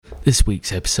This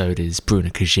week's episode is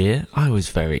Bruna Kjær. I was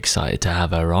very excited to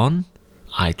have her on.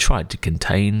 I tried to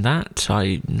contain that.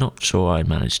 I'm not sure I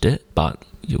managed it, but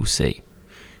you'll see.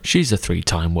 She's a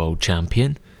 3-time world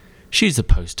champion. She's a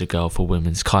poster girl for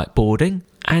women's kiteboarding,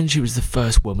 and she was the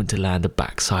first woman to land a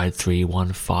backside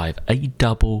 315, a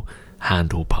double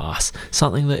handle pass,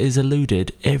 something that is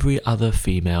eluded every other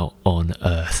female on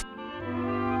Earth.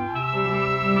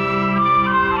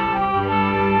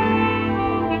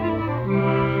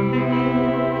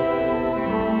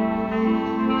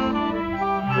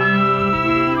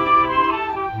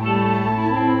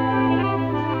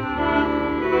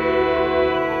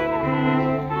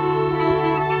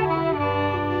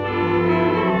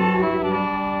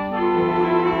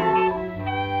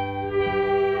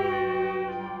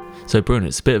 So Bruna,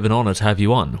 it's a bit of an honour to have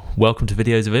you on. Welcome to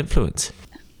Videos of Influence.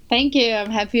 Thank you, I'm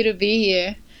happy to be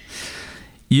here.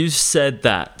 You said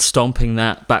that stomping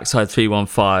that backside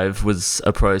 315 was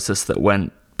a process that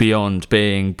went beyond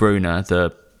being Bruna,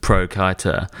 the pro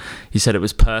kiter. You said it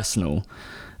was personal.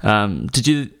 Did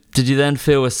you then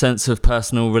feel a sense of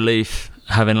personal relief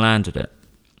having landed it?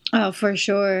 Oh, for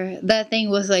sure. That thing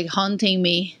was like haunting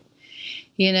me.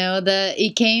 You know,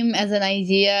 it came as an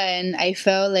idea and I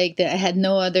felt like that I had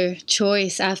no other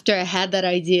choice after I had that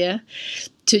idea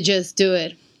to just do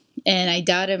it. And I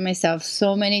doubted myself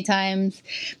so many times,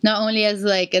 not only as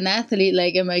like an athlete,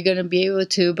 like, am I going to be able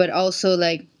to, but also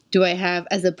like, do I have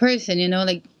as a person, you know,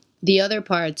 like the other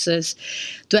parts is,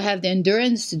 do I have the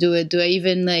endurance to do it? Do I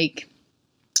even like,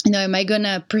 you know, am I going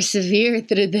to persevere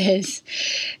through this?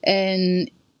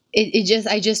 And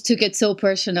I just took it so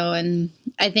personal. And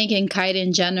I think in kite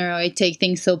in general, I take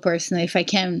things so personal. If I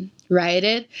can ride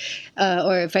it,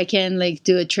 or if I can like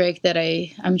do a trick that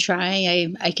I'm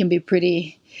trying, I can be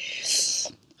pretty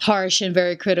harsh and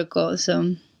very critical.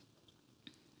 So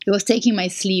it was taking my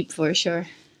sleep for sure.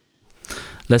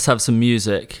 Let's have some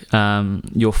music.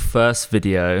 Your first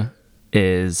video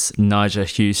is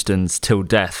Nyjah Huston's Till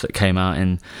Death that came out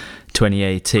in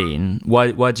 2018.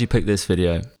 Why did you pick this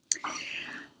video?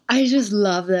 I just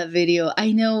love that video.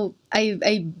 I know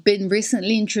I've been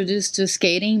recently introduced to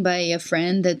skating by a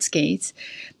friend that skates.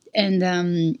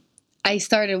 And I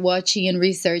started watching and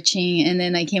researching, and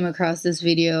then I came across this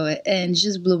video and it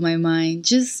just blew my mind.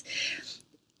 Just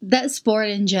that sport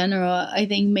in general, I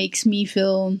think makes me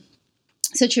feel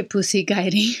such a pussy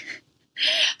kiting.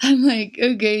 I'm like,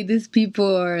 okay, these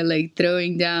people are like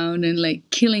throwing down and like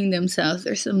killing themselves.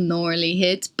 There's some gnarly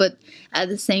hits, but at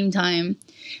the same time,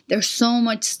 there's so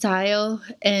much style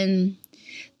and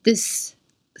this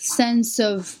sense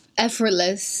of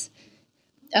effortless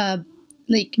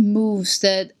like moves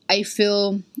that I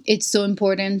feel it's so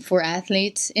important for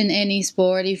athletes in any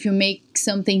sport. If you make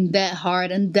something that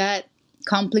hard and that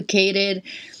complicated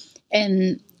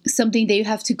and something that you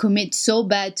have to commit so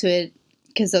bad to it,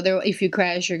 because otherwise if you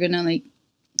crash you're gonna like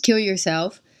kill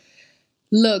yourself,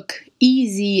 look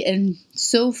easy and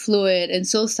so fluid and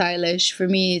so stylish, for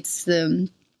me it's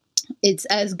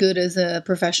as good as a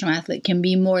professional athlete can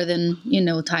be, more than, you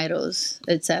know, titles,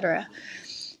 etc.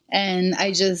 And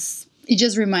it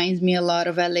just reminds me a lot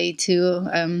of LA too.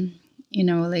 You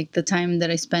know, like the time that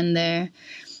I spent there,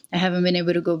 I haven't been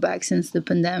able to go back since the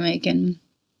pandemic, and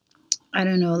I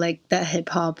don't know, like that hip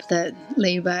hop, that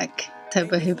laid back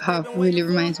type of hip hop really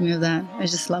reminds me of that. I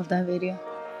just love that video.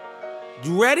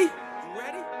 You ready?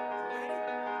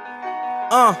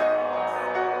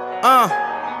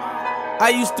 I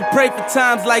used to pray for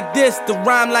times like this, to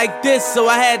rhyme like this, so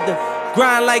I had to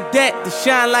grind like that, to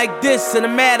shine like this. In a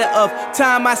matter of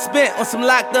time I spent on some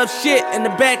locked up shit in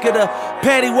the back of the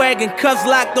paddy wagon, cuffs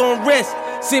locked on wrist.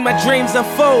 See my dreams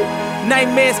unfold,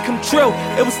 nightmares come true.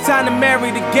 It was time to marry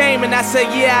the game, and I said,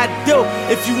 yeah, I do.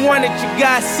 If you want it, you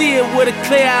gotta see it with a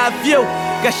clear eye view.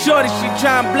 Got shorty, she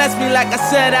tryna bless me like I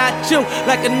said I chew.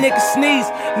 Like a nigga sneeze,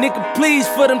 nigga please,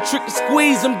 for them trick and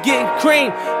squeeze, I'm getting cream.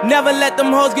 Never let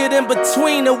them hoes get in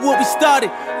between of what we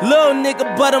started. Little nigga,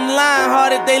 but I'm lying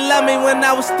hearted. They love me when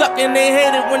I was stuck and they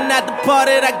hated when I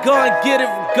departed. I go and get it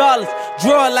regardless.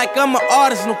 Draw it like I'm an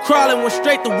artist, no crawling. Went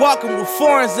straight to walking with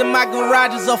foreigns in my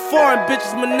garages. All foreign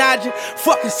bitches menaging,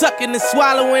 fucking sucking and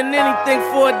swallowing anything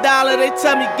for $1. They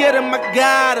tell me get him, I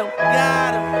got him.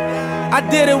 I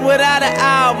did it without an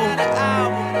album.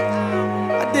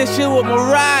 I did shit with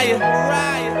Mariah.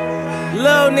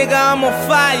 Little nigga, I'm on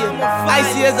fire.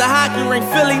 Icy as a hockey ring,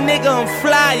 Philly nigga, I'm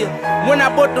flyer. When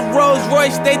I bought the Rolls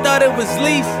Royce, they thought it was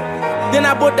lease. Then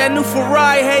I bought that new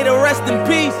Ferrari, hey, to rest in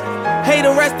peace. Hey,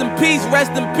 to rest in peace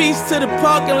to the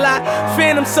parking lot.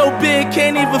 Phantom so big,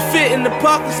 can't even fit in the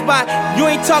parking spot. You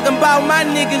ain't talking about my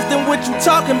niggas, then what you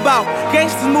talking about?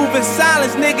 Gangsters move in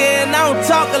silence, nigga, and I don't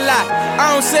talk a lot.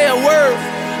 I don't say a word,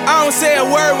 I won't say a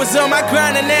word, was on my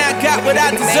grind and now I got what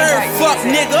I deserve. Fuck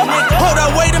nigga, hold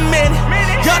up, wait a minute.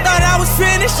 Y'all thought I was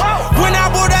finished. When I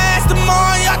bought the ass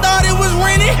tomorrow, y'all thought it was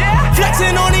rented.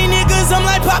 Flexing on these niggas, I'm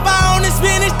like Popeye on the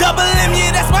spinach. Double M,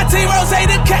 yeah, that's my team. Rose,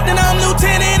 the captain, I'm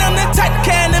lieutenant. I'm the type of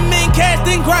can the mean cast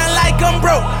and grind like I'm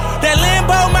broke. That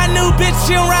Lambo, my new bitch,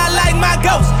 she'll ride like my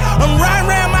ghost. I'm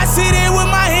riding around my city with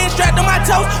my hands strapped on my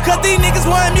toes. Cause these niggas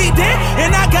want me dead,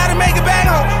 and I gotta make it back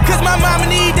home. Cause my mama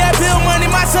need that bill money,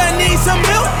 my son needs some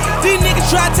milk. These niggas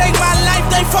try to take my life,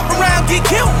 they fuck around, get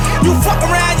killed. You fuck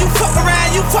around, you fuck around,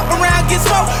 you fuck around, get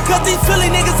smoked. Cause these Philly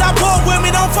niggas I pull with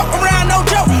me don't fuck around, no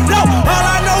joke. No, all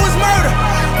I know is murder.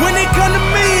 When it come to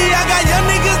me, I got young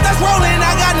niggas that's rolling,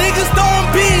 I got niggas throwing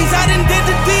bees. I done did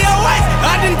the DOAs,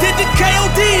 I done did the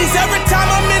KODs. Every time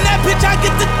I'm in that bitch, I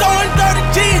get to throwing 30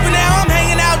 G's. But now I'm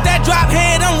hanging out that drop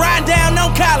head, I'm riding down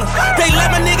no collar. They let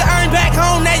my nigga earn back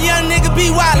home, that young nigga be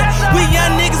wildin'. We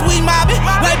young niggas, we mobbin',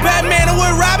 like Batman and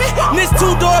Wood Robin. This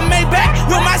two-door Maybach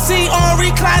with my seat on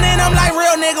reclining. I'm like,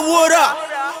 real nigga, what up?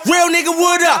 Real nigga,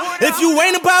 what up? If you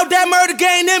ain't about that murder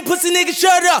game, then pussy nigga,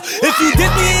 shut up. If you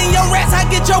dip me in your rats, I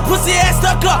get your pussy ass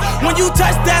stuck up. When you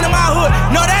touch down in my hood,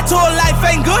 no, that tour life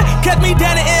ain't good. Catch me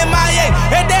down in MIA,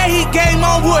 at that heat game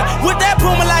on wood. With that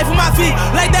Puma life on my feet,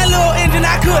 like that little engine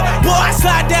I could. Boy, I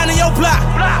slide down in your block,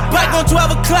 bike on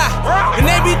 12 o'clock. And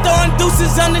they be throwing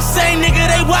deuces on the same nigga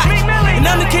they watch. And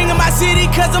I'm the king of my city,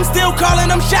 cause I'm still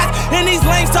calling them shots. And these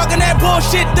lanes talking that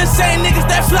bullshit, the same niggas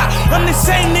that flop. I'm the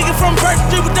same nigga from Birch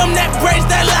Street with them that braids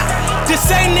that lock. The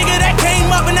same nigga that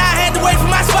came up and I had to wait for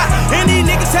my spot. And these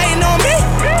niggas hating on me,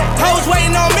 hoes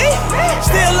waiting on me.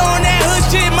 Still on that hood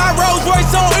shit, my Rolls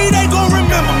Royce on E, they gon'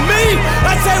 remember me.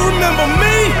 I say remember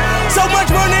me. So much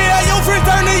money, all your friends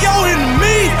turn to your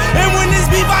enemies. And when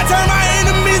this beef, I turn my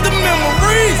enemies to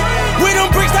memories. With them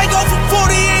bricks, they go for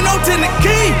 40, ain't no 10 the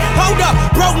key. Hold up,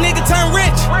 broke nigga turn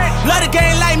rich. Love the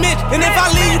game like Mitch. And if I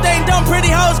leave, you think dumb pretty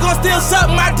hoes gon' still suck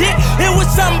my dick. It was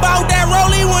something about that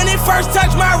rollie when it first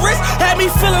touched my wrist. Had me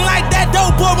feeling like that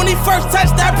dope boy when he first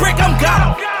touched that brick, I'm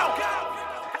gone.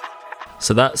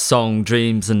 So that song,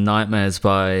 Dreams and Nightmares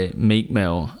by Meek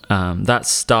Mill, that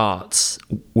starts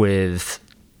with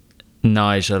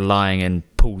Niger lying in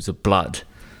pools of blood.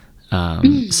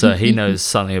 So he knows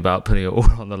something about putting it all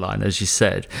on the line, as you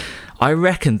said. I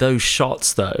reckon those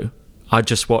shots, though, I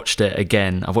just watched it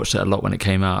again. I've watched it a lot when it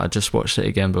came out. I just watched it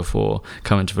again before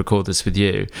coming to record this with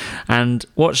you. And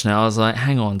watching it, I was like,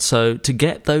 hang on. So to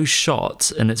get those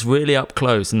shots, and it's really up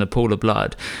close in the pool of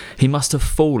blood, he must have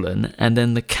fallen, and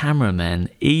then the cameraman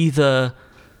either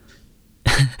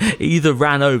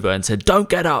ran over and said, don't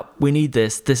get up, we need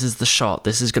this is the shot,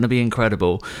 this is going to be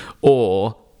incredible,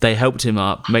 or they helped him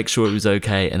up, make sure it was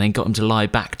okay, and then got him to lie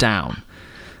back down.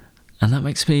 And that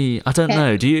makes me, I don't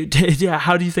know,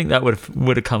 how do you think that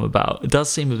would have come about? It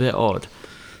does seem a bit odd.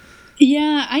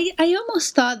 Yeah, I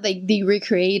almost thought like they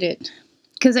recreated,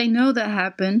 because I know that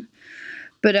happened,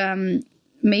 but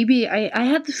maybe I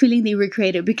had the feeling they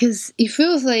recreated, because it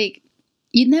feels like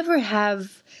you never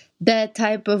have that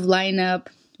type of lineup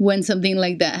when something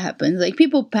like that happens. Like,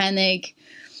 people panic,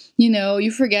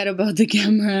 you forget about the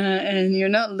camera, and you're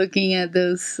not looking at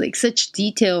those like such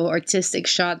detailed artistic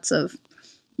shots of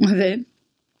it.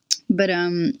 But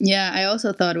yeah, I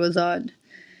also thought it was odd,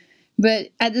 but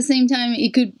at the same time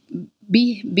it could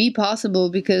be possible,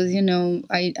 because I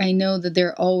know that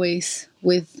they're always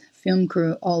with film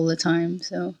crew all the time.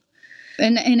 So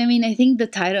and I mean, I think the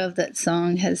title of that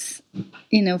song has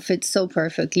fits so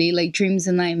perfectly, like Dreams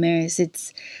and Nightmares.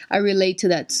 I relate to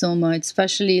that so much,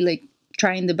 especially like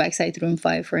trying the Backside Room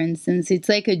 5, for instance. It's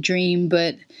like a dream,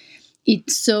 but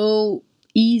it so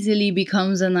easily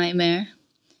becomes a nightmare.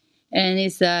 And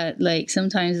it's that, like,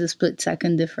 sometimes the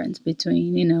split-second difference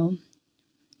between,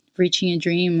 reaching a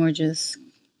dream or just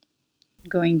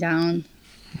going down.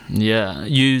 Yeah,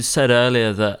 you said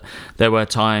earlier that there were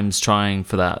times trying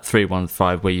for that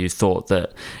 315 where you thought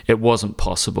that it wasn't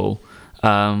possible.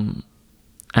 And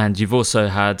you've also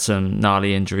had some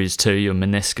gnarly injuries too, your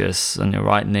meniscus and your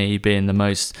right knee being the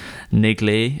most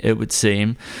niggly, it would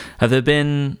seem. Have there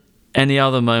been any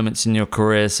other moments in your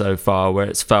career so far where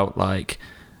it's felt like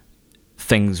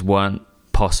things weren't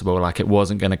possible, like it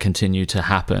wasn't going to continue to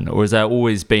happen? Or has there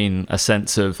always been a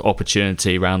sense of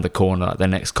opportunity around the corner, like the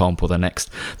next comp or the next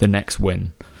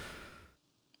win?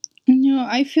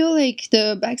 I feel like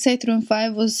the Backside Room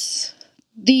 5 was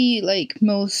the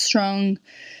most strong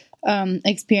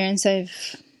experience I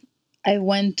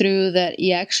went through, that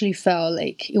it actually felt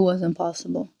like it wasn't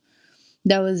possible.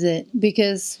 That was it.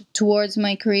 Because towards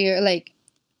my career, like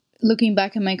looking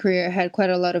back at my career, I had quite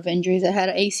a lot of injuries. I had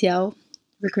an ACL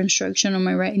reconstruction on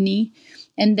my right knee,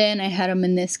 and then I had a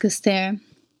meniscus tear,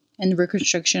 and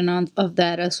reconstruction of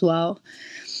that as well.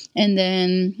 And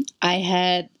then I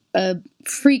had a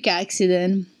freak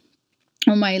accident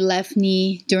on my left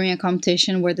knee during a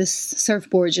competition where this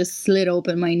surfboard just slid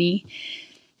open my knee.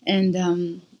 And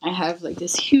I have like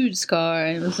this huge scar.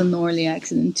 It was a gnarly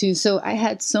accident too. So I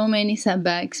had so many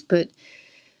setbacks, but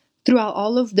throughout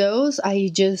all of those, I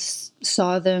just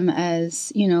saw them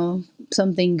as,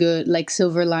 something good, like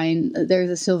silver line. There's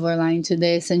a silver line to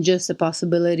this and just a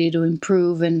possibility to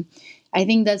improve. And I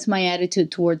think that's my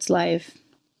attitude towards life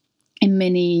in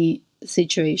many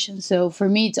situations. So for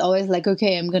me, it's always like,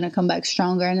 okay, I'm going to come back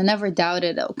stronger. And I never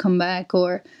doubted I'll come back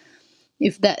or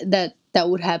if that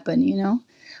would happen.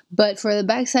 But for the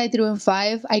backside 3 and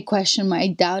 5,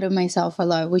 I doubted myself a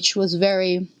lot, which was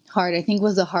very hard. I think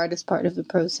was the hardest part of the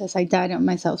process. I doubted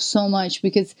myself so much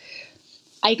because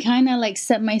I kind of like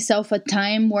set myself a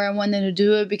time where I wanted to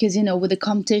do it because, with the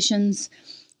competitions,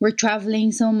 we're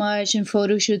traveling so much and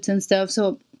photo shoots and stuff.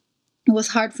 So it was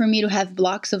hard for me to have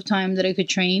blocks of time that I could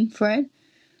train for it.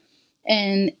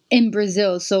 And in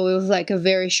Brazil, so it was like a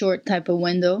very short type of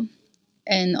window.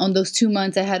 And on those 2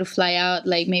 months, I had to fly out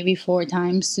like maybe 4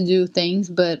 times to do things,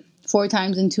 but 4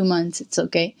 times in 2 months, it's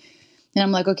okay. And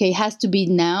I'm like, okay, it has to be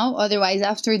now. Otherwise,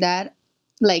 after that,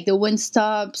 like the wind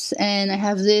stops and I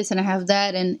have this and I have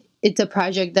that. And it's a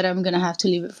project that I'm going to have to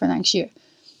leave it for next year.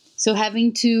 So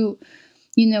having to,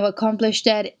 accomplish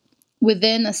that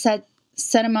within a set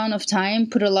amount of time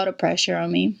put a lot of pressure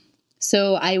on me.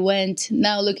 So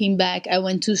now looking back, I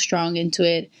went too strong into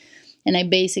it. And I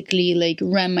basically like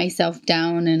ran myself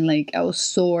down and like I was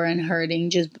sore and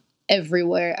hurting just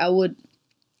everywhere. I would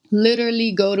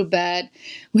literally go to bed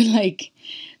with like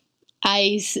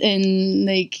ice and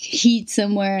like heat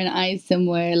somewhere and ice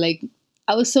somewhere. Like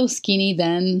I was so skinny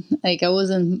then. Like I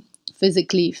wasn't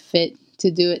physically fit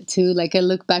to do it too. Like I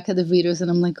look back at the videos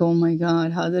and I'm like, oh my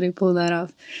God, how did I pull that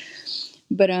off?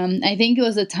 But I think it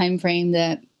was a time frame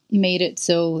that made it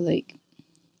so like,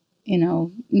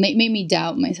 made me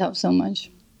doubt myself so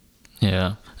much.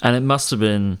 Yeah. And it must have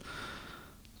been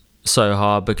so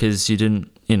hard because you didn't,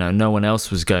 no one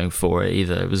else was going for it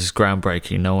either. It was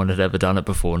groundbreaking. No one had ever done it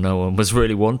before. No one was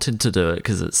really wanting to do it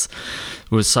because it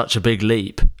was such a big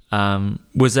leap.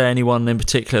 Was there anyone in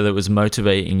particular that was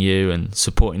motivating you and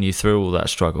supporting you through all that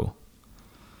struggle?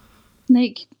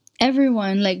 Like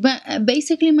everyone, but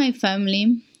basically my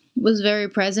family was very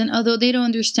present, although they don't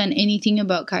understand anything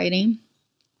about kiting.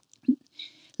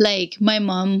 Like my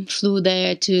mom flew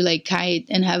there to like kite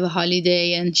and have a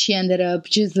holiday, and she ended up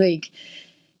just like,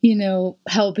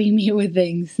 helping me with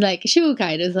things. Like she would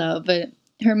kite us out, but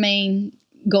her main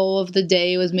goal of the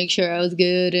day was make sure I was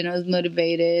good and I was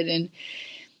motivated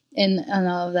and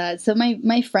all of that. So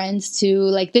my friends too,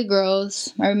 like the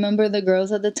girls, I remember the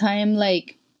girls at the time,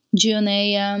 like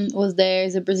Gionea was there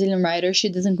as a Brazilian rider. She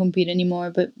doesn't compete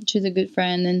anymore, but she's a good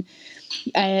friend. And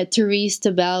I had Therese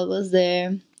Tabel was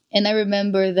there. And I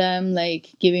remember them like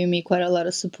giving me quite a lot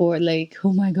of support, like,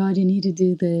 oh my God, you need to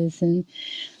do this. And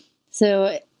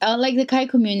so like the kite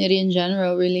community in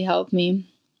general really helped me.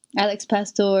 Alex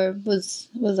Pastor was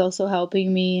also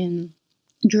helping me, and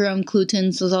Jerome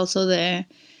Clutens was also there.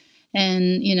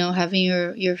 And, having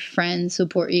your friends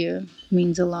support you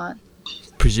means a lot.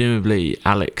 Presumably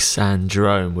Alex and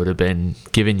Jerome would have been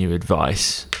giving you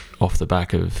advice off the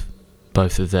back of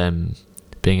both of them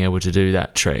being able to do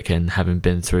that trick and having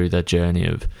been through their journey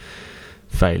of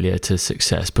failure to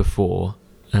success before.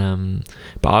 But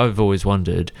I've always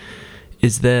wondered,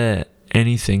 is there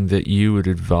anything that you would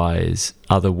advise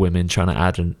other women trying to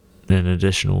add an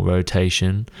additional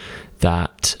rotation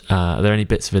that are there any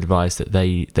bits of advice that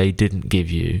they didn't give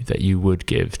you that you would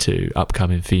give to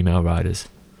upcoming female riders?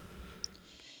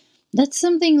 That's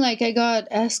something like I got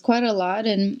asked quite a lot,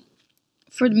 and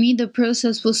for me the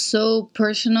process was so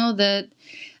personal that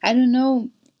I don't know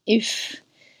if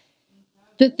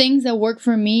the things that work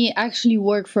for me actually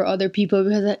work for other people,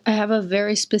 because I have a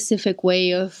very specific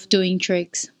way of doing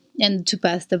tricks and to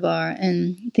pass the bar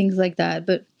and things like that.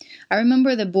 But I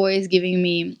remember the boys giving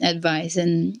me advice,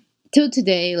 and till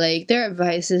today, like their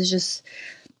advice is just,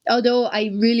 although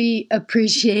I really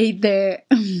appreciate their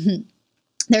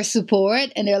their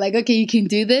support and they're like, okay, you can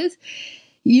do this,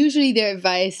 usually their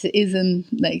advice isn't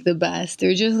like the best.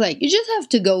 They're just like, you just have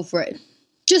to go for it.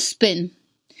 Just spin.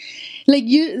 Like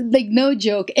no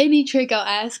joke, any trick I'll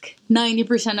ask,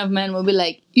 90% of men will be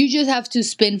like, you just have to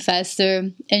spin faster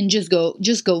and just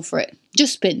go for it.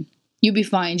 Just spin. You'll be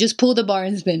fine. Just pull the bar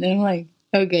and spin. And I'm like,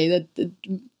 okay, that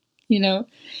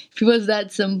if it was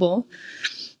that simple.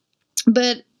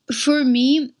 But for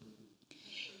me,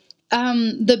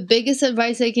 The biggest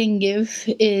advice I can give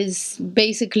is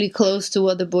basically close to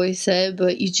what the boy said,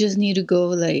 but you just need to go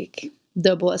like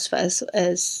double as fast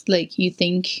as like you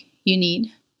think you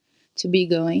need to be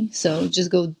going. So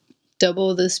just go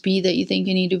double the speed that you think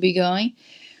you need to be going,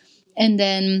 and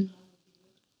then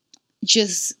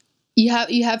just you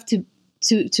have to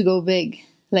go big.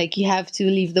 Like you have to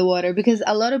leave the water, because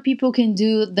a lot of people can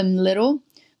do them little,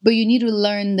 but you need to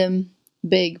learn them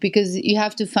big, because you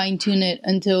have to fine tune it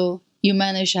until you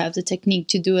manage to have the technique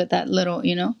to do it that little,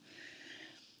 you know.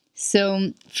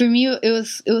 So for me,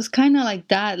 it was kind of like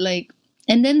that, like,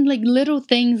 and then like little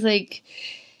things like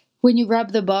when you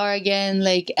grab the bar again,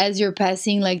 like as you're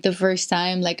passing, like the first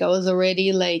time, like I was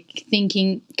already like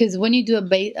thinking, because when you do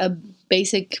a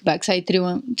basic backside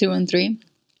 3-1-3,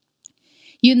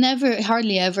 you never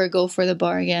hardly ever go for the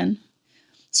bar again.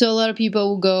 So a lot of people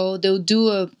will go, they'll do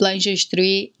a blind stretch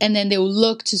 3, and then they'll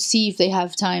look to see if they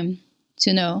have time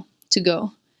to know to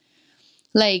go.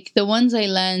 Like the ones I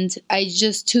land, I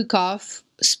just took off,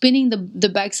 spinning the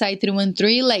backside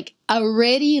 3-1-3, like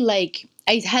already, like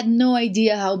I had no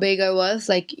idea how big I was.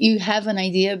 Like you have an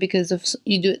idea because of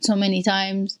you do it so many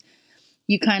times,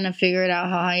 you kind of figure it out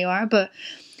how high you are. But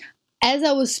as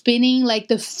I was spinning, like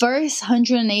the first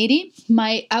 180,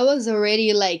 I was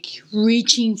already like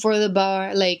reaching for the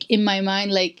bar, like in my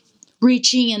mind, like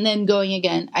reaching and then going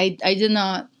again. I did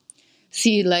not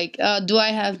see like, do I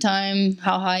have time?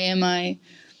 How high am I?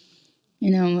 You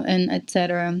know, and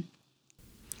etc.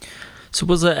 So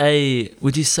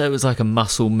would you say it was like a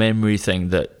muscle memory thing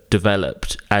that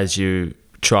developed as you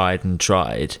tried and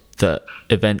tried that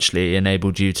eventually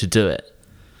enabled you to do it?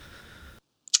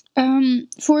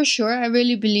 For sure. I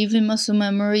really believe in muscle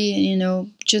memory, and, you know,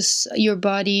 just your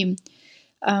body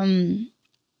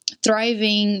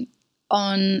thriving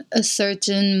on a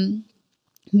certain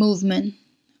movement.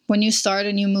 When you start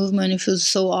a new movement, it feels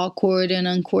so awkward and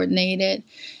uncoordinated,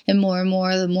 and more,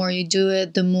 the more you do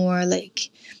it, the more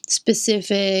like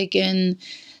specific and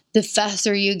the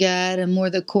faster you get, and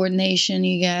more the coordination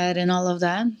you get and all of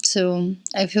that. So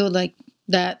I feel like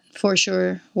that for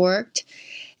sure worked.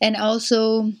 And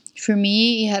also for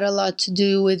me, it had a lot to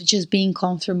do with just being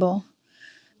comfortable,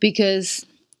 because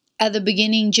at the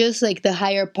beginning, just like the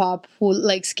higher pop would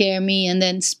like scare me, and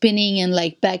then spinning and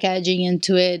like back edging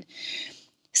into it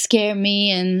scare me,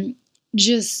 and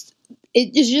just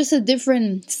it's just a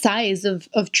different size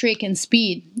of trick and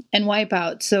speed and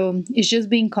wipeout. So it's just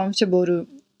being comfortable to,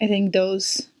 I think,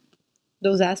 those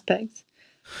aspects.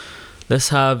 Let's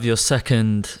have your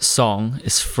second song.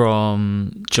 It's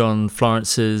from John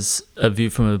Florence's A View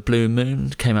from a Blue Moon.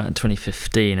 It came out in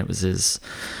 2015. It was his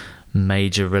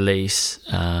major release.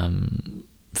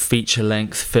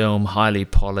 Feature-length film, highly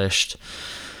polished.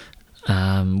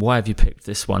 Why have you picked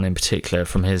this one in particular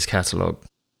from his catalogue?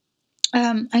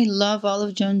 I love all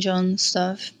of John's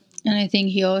stuff. And I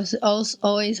think he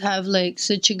always have like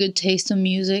such a good taste in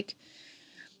music.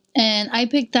 And I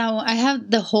picked that one. I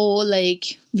have the whole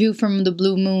like View from the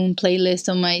Blue Moon playlist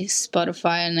on my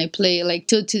Spotify, and I play like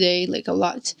till today, like a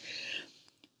lot.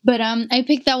 But I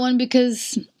picked that one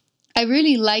because I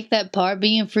really like that part,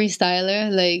 being a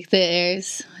freestyler. Like the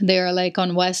airs, they're like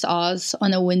on West Oz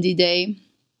on a windy day,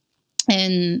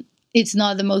 and it's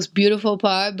not the most beautiful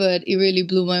part, but it really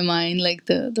blew my mind, like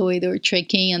the way they were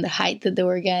tricking and the height that they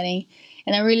were getting.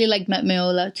 And I really like Matt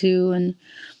Meola too, and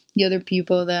the other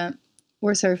people that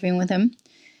were surfing with him.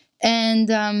 And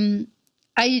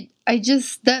I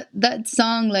just that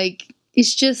song, like,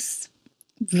 it's just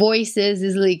voices,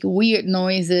 is like weird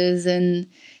noises and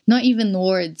not even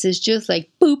words. It's just like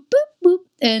boop boop boop,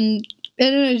 and I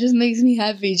don't know, it just makes me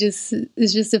happy.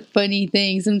 It's just a funny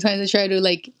thing. Sometimes I try to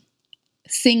like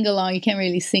sing along. You can't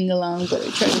really sing along, but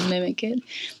I try to mimic it,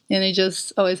 and I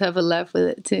just always have a laugh with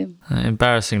it too.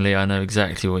 Embarrassingly, I know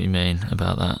exactly what you mean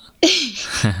about that.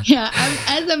 Yeah,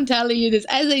 as I'm telling you this,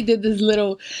 as I did this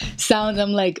little sound,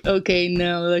 I'm like, okay,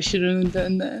 no, I shouldn't have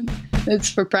done that. That's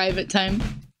for private time.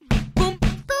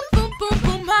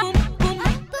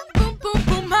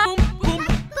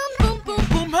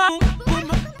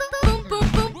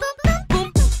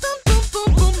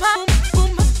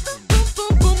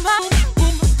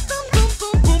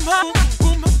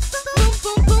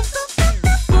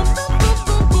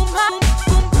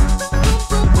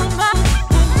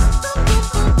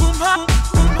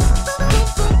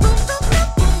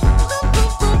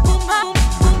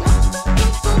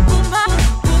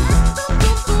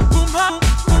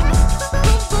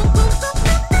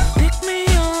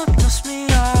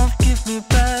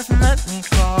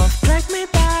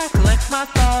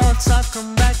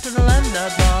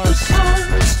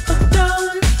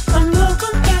 I'm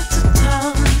welcome back to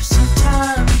town.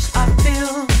 Sometimes I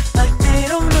feel like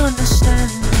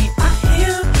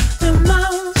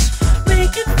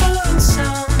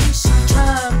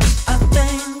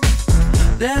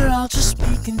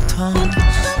comes.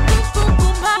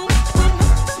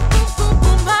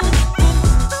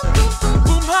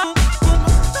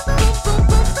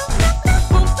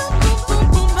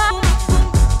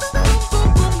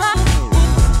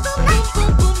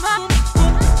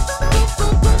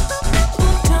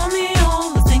 Tell me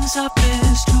all the things I've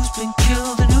missed. Who's been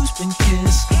killed and who's been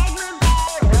kissed?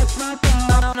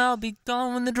 I'll be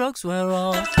gone when the drugs wear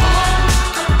off.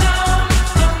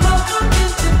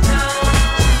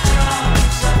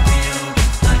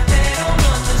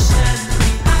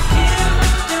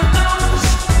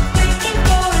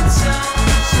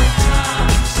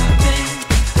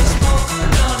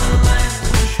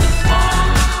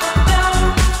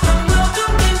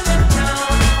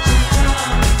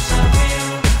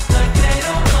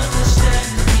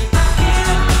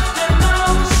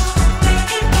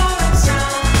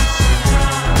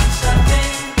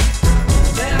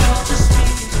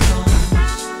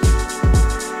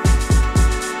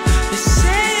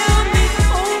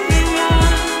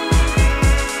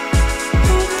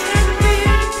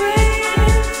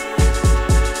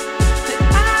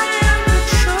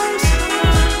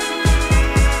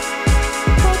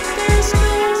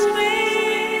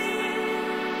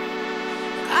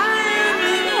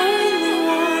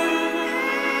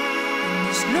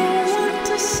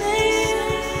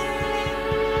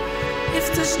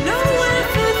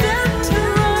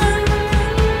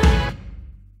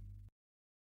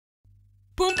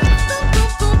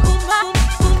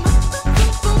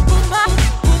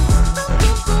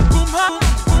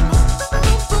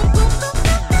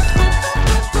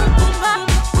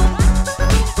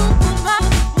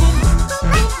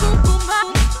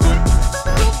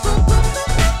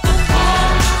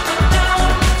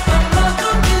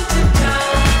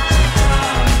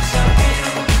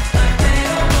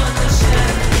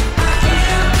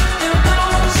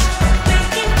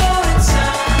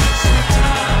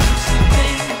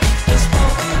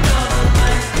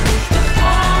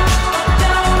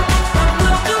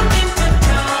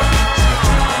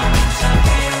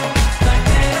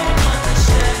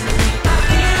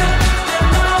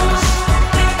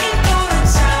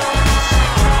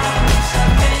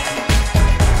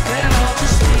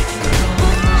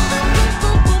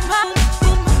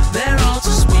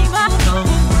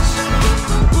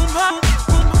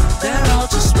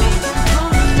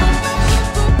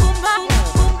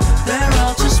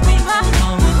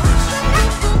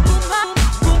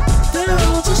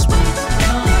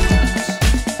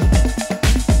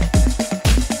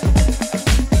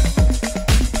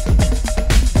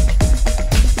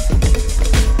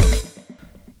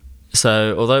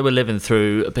 So, although we're living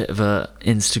through a bit of a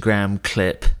Instagram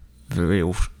clip, the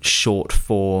real short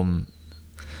form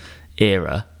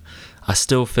era, I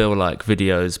still feel like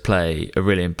videos play a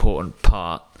really important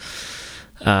part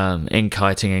in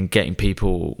kiting and getting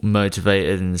people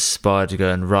motivated and inspired to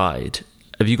go and ride.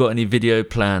 Have you got any video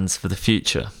plans for the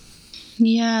future?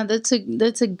 Yeah, that's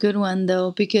a good one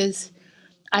though, because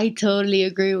I totally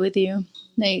agree with you.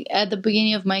 Like at the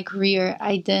beginning of my career,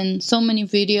 I done so many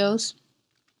videos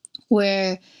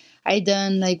where I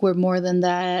done like were more than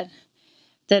that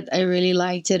I really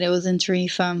liked it. It was in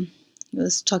Tarifa. It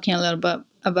was talking a lot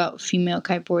about female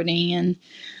kiteboarding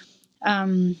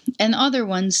and other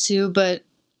ones too. But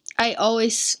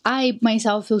I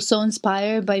myself feel so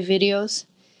inspired by videos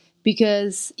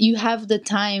because you have the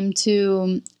time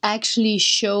to actually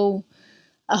show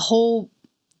a whole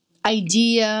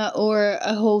idea or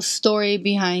a whole story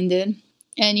behind it.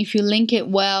 And if you link it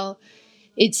well,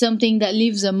 it's something that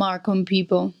leaves a mark on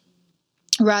people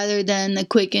rather than a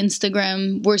quick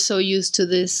Instagram. We're so used to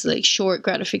this like short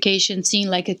gratification, seeing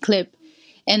like a clip,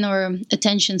 and our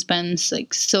attention span's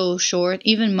like so short.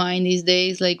 Even mine these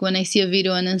days, like when I see a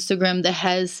video on Instagram that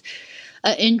has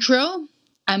an intro,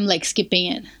 I'm like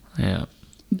skipping it. Yeah.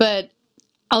 But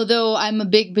although I'm a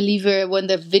big believer when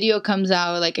the video comes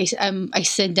out, like I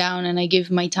sit down and I give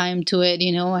my time to it,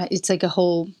 you know, it's like a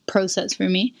whole process for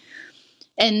me.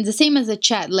 And the same as a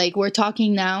chat, like we're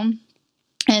talking now,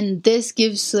 and this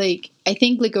gives like, I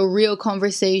think like a real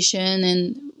conversation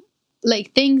and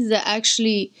like things that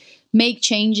actually make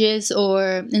changes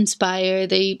or inspire.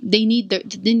 They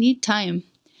need time.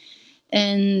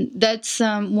 And that's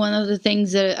one of the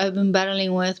things that I've been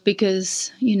battling with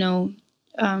because, you know,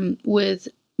 with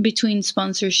between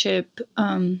sponsorship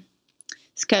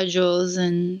schedules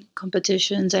and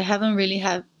competitions, I haven't really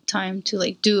had time to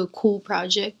like do a cool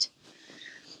project.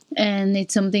 And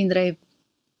it's something that I've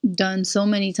done so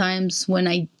many times when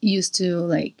I used to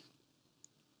like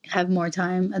have more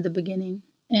time at the beginning.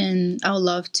 And I would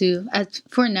love to.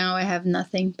 For now, I have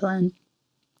nothing planned,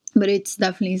 but it's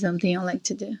definitely something I like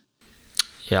to do.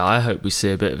 yeah, I hope we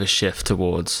see a bit of a shift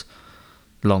towards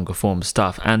longer form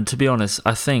stuff. And to be honest,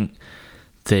 I think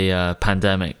the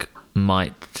pandemic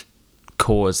might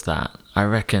cause that. I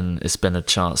reckon it's been a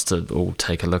chance to all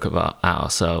take a look at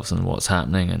ourselves and what's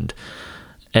happening, and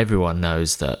everyone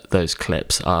knows that those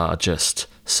clips are just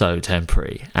so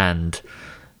temporary, and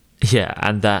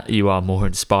that you are more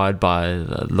inspired by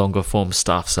the longer form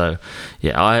stuff. So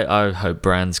yeah, I hope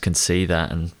brands can see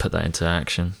that and put that into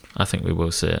action. I think we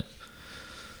will see it.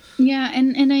 Yeah,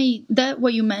 and that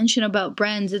what you mentioned about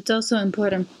brands, it's also an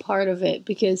important part of it,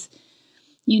 because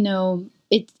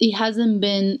it hasn't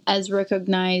been as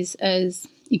recognized as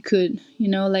it could,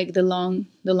 like the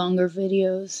longer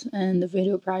videos and the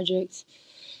video projects.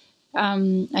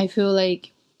 I feel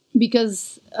like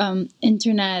because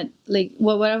internet, like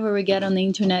whatever we get on the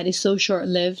internet is so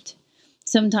short-lived.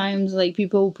 Sometimes like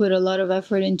people put a lot of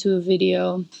effort into a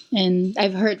video, and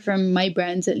I've heard from my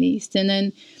brands at least, and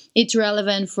then it's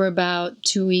relevant for about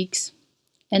 2 weeks,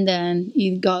 and then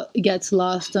it gets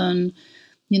lost on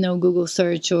Google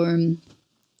search or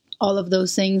all of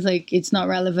those things. Like it's not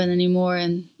relevant anymore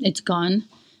and it's gone,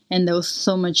 and there was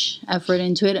so much effort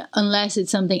into it, unless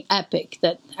it's something epic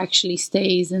that actually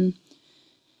stays and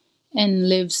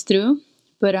lives through.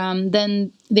 But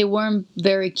then they weren't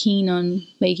very keen on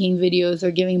making videos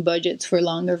or giving budgets for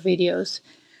longer videos.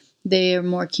 They are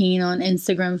more keen on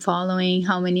Instagram following,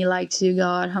 how many likes you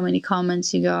got, how many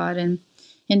comments you got, and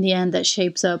in the end that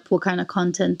shapes up what kind of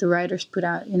content the writers put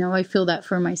out. I feel that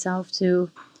for myself too.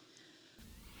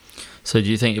 So do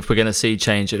you think if we're going to see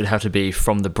change, it would have to be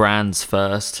from the brands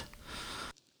first?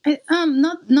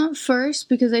 Not first,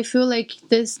 because I feel like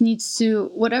this needs to,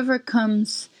 whatever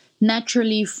comes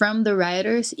naturally from the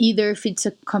writers, either if it's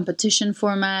a competition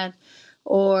format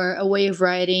or a way of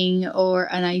writing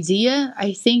or an idea,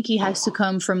 I think it has to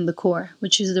come from the core,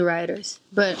 which is the writers.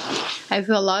 But I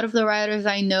feel a lot of the writers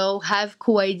I know have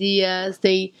cool ideas.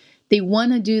 They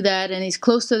want to do that and it's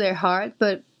close to their heart,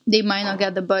 but they might not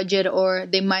get the budget, or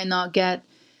they might not get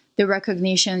the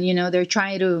recognition. They're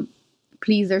trying to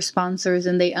please their sponsors,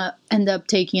 and they end up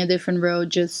taking a different road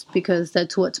just because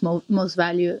that's what's most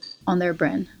valued on their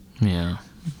brand. Yeah,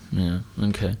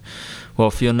 okay. Well,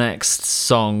 for your next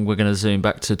song, we're going to zoom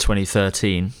back to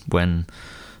 2013 when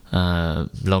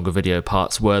longer video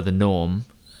parts were the norm.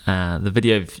 The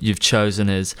video you've chosen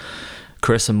is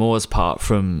Carissa Moore's part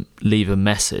from Leave a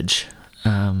Message.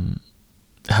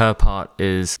 Her part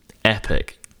is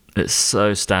epic. It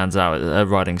so stands out. Her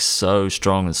writing's so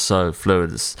strong and so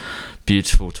fluid. It's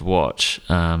beautiful to watch.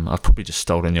 I've probably just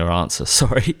stolen your answer.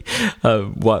 Sorry.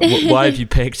 Why have you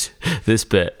picked this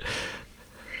bit?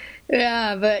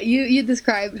 Yeah, but you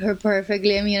described her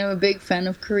perfectly. I mean, I'm a big fan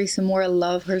of Carissa Moore. I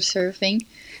love her surfing.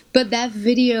 But that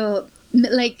video,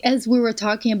 like as we were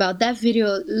talking about, that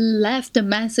video left a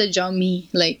message on me,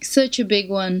 like such a big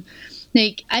one.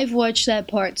 Like I've watched that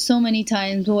part so many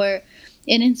times where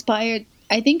it inspired.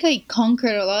 I think I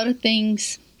conquered a lot of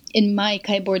things in my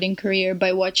kiteboarding career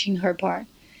by watching her part,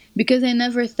 because I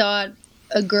never thought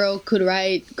a girl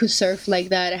could surf like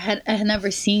that. I had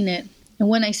never seen it, and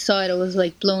when I saw it, I was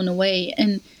like blown away.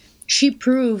 And she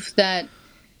proved that,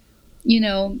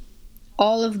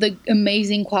 all of the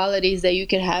amazing qualities that you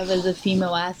could have as a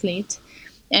female athlete,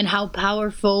 and how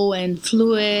powerful and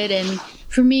fluid. And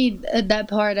for me, that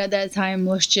part at that time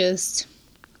was just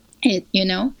it,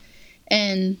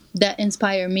 and that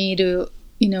inspired me to,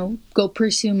 go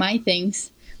pursue my things.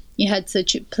 It had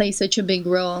play such a big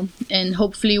role, and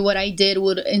hopefully what I did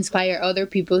would inspire other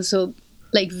people. So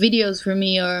like videos for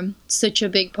me are such a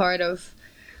big part of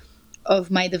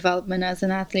my development as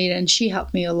an athlete, and she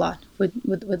helped me a lot with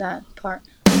that part.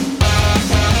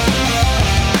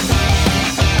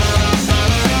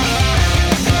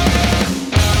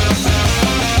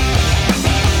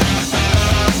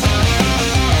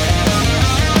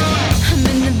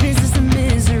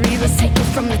 Take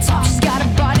it from the top. She's got a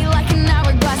body like an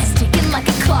hourglass, it's ticking like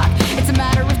a clock. It's a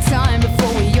matter of time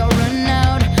before we all run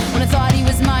out. When I thought he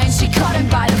was mine, she caught him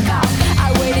by the mouth.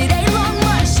 I waited a long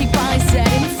month, she finally set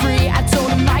him free. I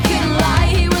told him I couldn't lie,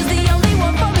 he was the only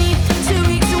one for me. 2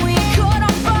 weeks and we caught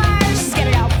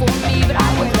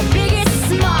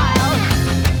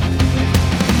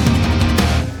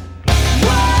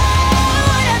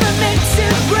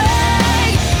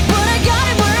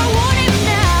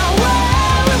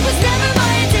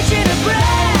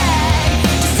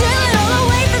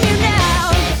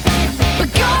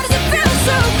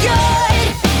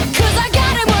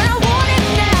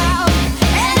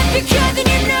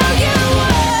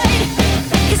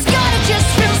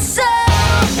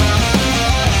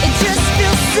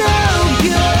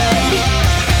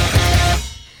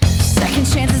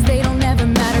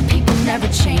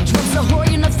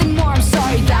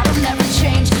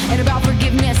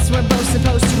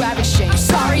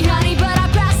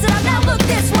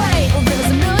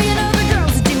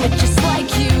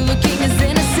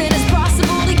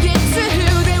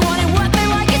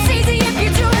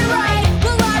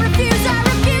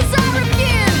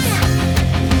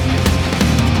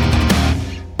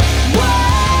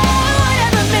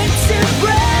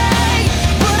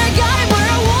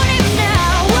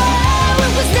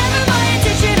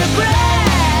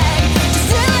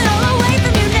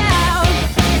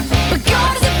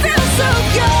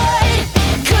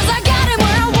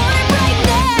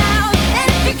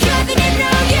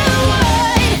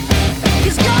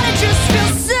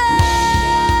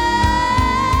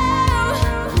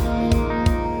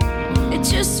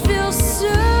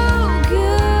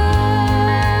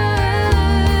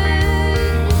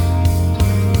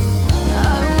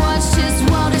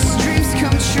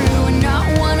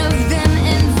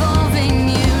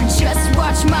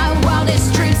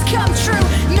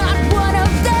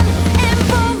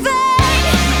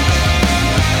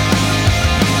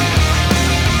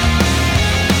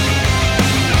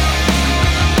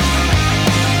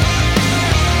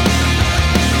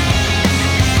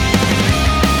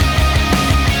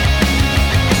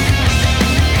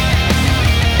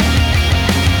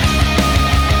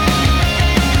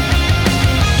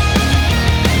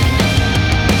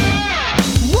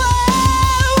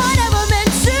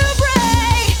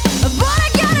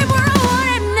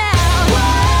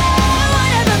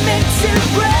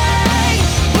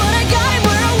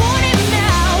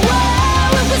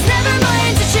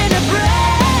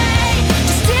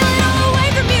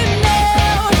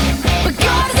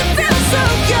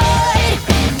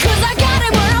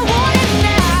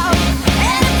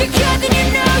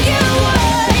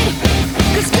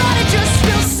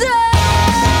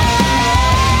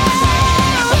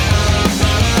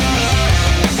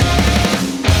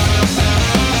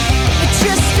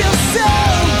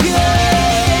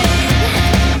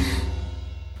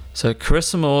So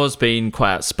Carissa Moore's been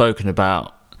quite outspoken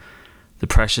about the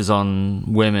pressures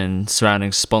on women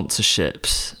surrounding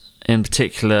sponsorships, in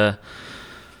particular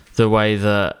the way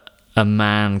that a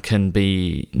man can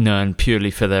be known purely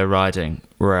for their riding,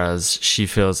 whereas she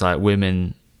feels like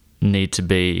women need to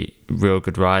be real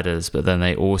good riders, but then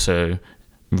they also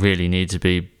really need to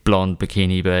be blonde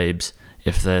bikini babes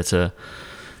if they're to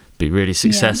be really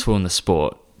successful in the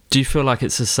sport. Do you feel like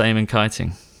it's the same in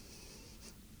kiting?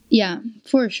 Yeah,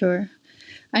 for sure.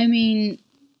 I mean,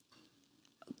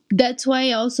 that's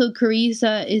why also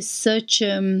Carissa is such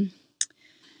a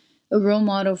role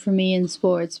model for me in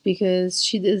sports, because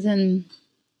she didn't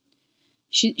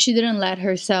let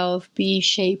herself be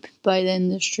shaped by the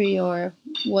industry or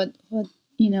what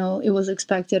it was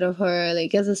expected of her,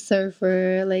 like as a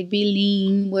surfer, like be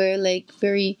lean, wear like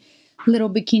very little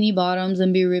bikini bottoms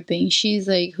and be ripping. She's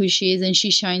like who she is, and she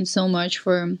shines so much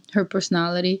for her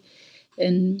personality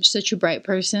and such a bright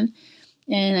person.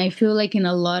 And I feel like in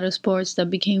a lot of sports that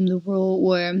became the rule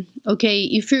where, okay,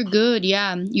 if you're good,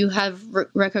 yeah, you have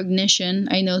recognition.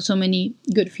 I know so many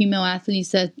good female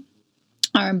athletes that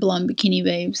are blonde bikini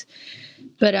babes,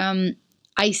 but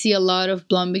I see a lot of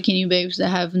blonde bikini babes that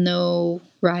have no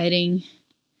riding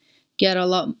get a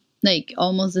lot, like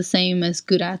almost the same as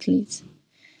good athletes.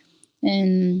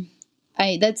 And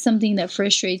that's something that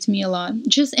frustrates me a lot,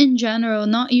 just in general,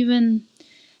 not even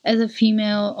as a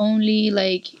female only,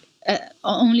 like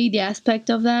only the aspect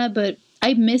of that, but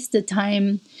I missed the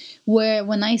time where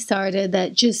when I started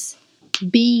that just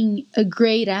being a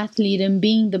great athlete and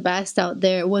being the best out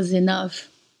there was enough,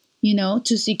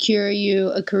 to secure you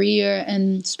a career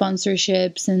and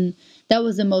sponsorships, and that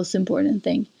was the most important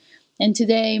thing. And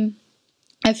today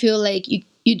I feel like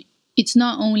it's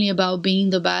not only about being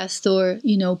the best or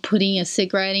putting a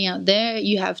sick riding out there.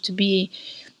 You have to be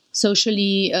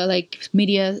socially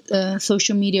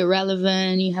social media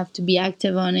relevant. You have to be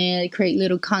active on it, create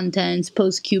little contents,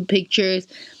 post cute pictures,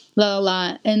 blah blah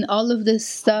blah, and all of this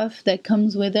stuff that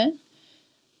comes with it,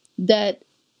 that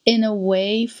in a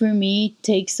way for me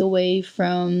takes away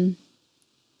from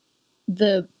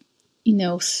the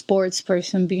sports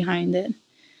person behind it.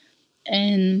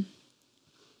 And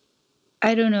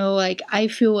I don't know, like I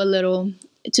feel a little,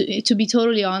 to be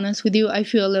totally honest with you, I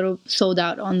feel a little sold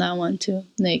out on that one too.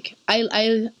 Like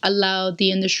I allow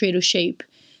the industry to shape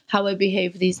how I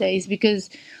behave these days, because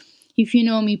if you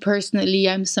know me personally,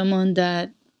 I'm someone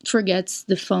that forgets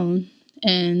the phone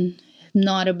and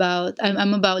not about,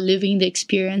 I'm about living the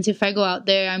experience. If I go out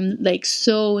there, I'm like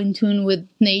so in tune with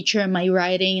nature and my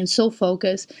riding and so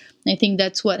focused. I think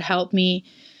that's what helped me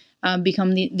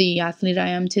become the athlete I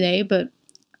am today. But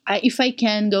if I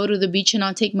can go to the beach and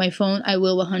not take my phone, I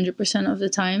will 100% of the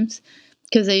times,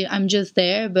 because I'm just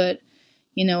there. But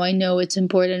I know it's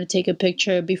important to take a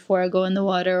picture before I go in the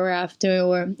water or after,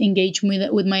 or engage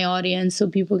with my audience so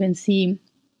people can see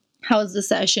how's the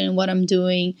session, what I'm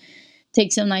doing,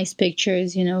 take some nice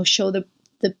pictures, show the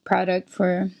product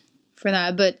for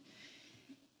that. But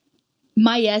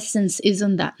my essence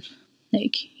isn't that.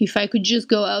 Like, if I could just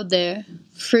go out there,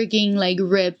 freaking like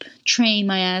rip, train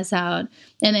my ass out,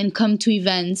 and then come to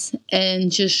events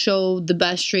and just show the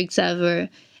best tricks ever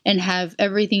and have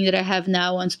everything that I have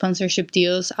now on sponsorship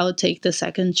deals, I would take the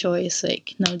second choice,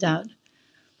 like, no doubt.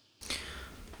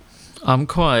 I'm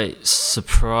quite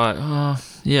surprised,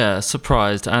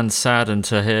 surprised and saddened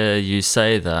to hear you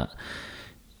say that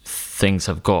things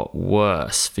have got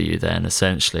worse for you then,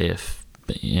 essentially. If,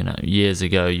 years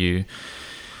ago you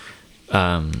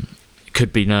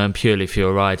could be known purely for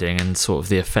your riding, and sort of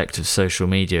the effect of social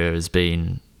media has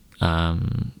been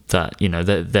that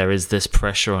there is this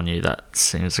pressure on you. That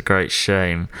seems a great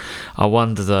shame. I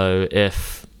wonder though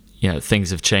if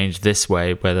things have changed this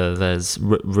way, whether there's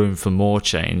room for more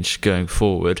change going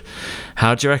forward.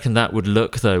 How do you reckon that would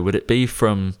look though? Would it be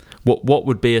from what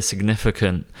would be a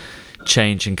significant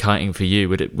change in kiting for you?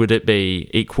 Would it be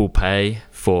equal pay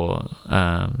for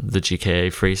the GKA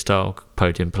freestyle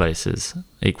podium places,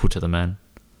 equal to the men?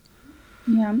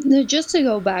 Yeah, just to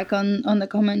go back on the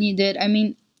comment you did, I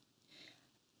mean,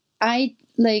 I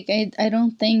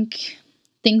don't think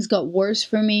things got worse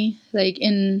for me.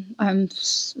 I'm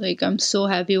so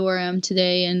happy where I am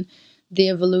today and the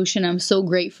evolution. I'm so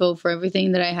grateful for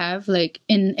everything that I have. Like,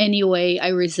 in any way I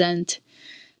resent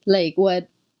what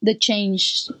the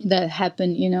change that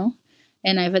happened,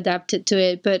 and I've adapted to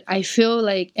it. But I feel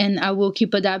like, and I will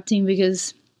keep adapting,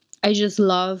 because I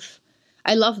love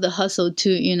the hustle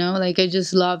too, I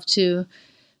just love to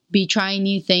be trying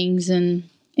new things and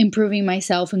improving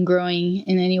myself and growing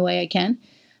in any way I can.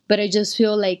 But I just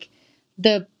feel like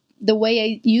the way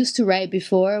I used to ride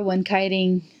before, when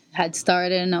kiting had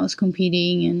started and I was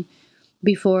competing, and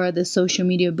before the social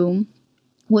media boom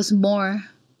was more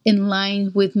in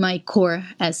line with my core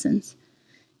essence.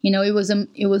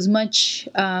 It was much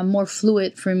more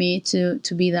fluid for me to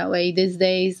be that way. These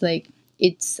days, like,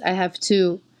 I have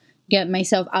to get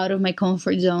myself out of my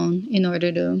comfort zone in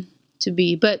order to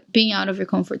be. But being out of your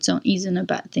comfort zone isn't a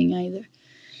bad thing either.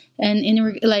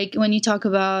 And like when you talk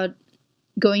about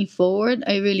going forward,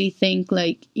 I really think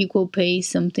like equal pay is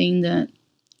something that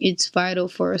it's vital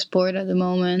for a sport at the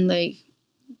moment. Like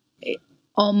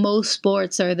almost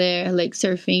sports are there, like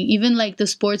surfing, even like the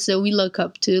sports that we look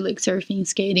up to, like surfing,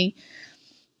 skating.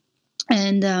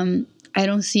 And I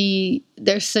don't see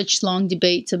there's such long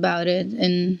debates about it.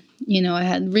 And I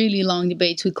had really long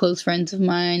debates with close friends of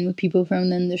mine, with people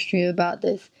from the industry about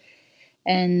this.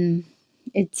 And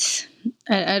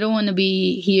I don't want to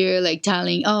be here like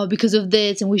telling, oh, because of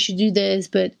this and we should do this,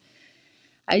 but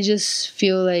I just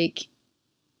feel like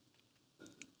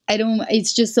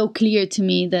it's just so clear to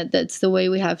me that that's the way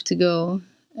we have to go.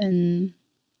 And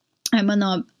I'm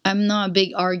not a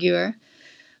big arguer,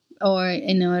 or I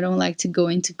don't like to go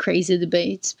into crazy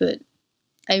debates, but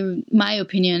my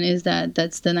opinion is that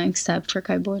that's the next step for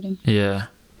kiteboarding. Yeah.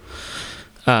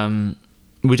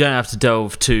 We don't have to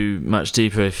delve too much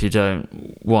deeper if you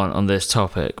don't want on this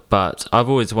topic, but I've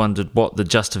always wondered what the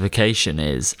justification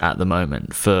is at the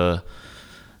moment for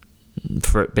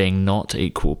it being not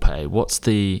equal pay. What's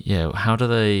the,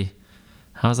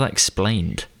 how is that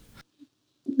explained?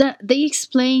 That they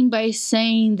explain by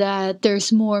saying that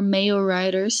there's more male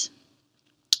riders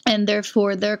and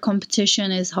therefore their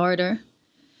competition is harder.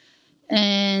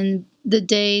 And the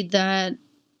day that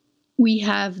we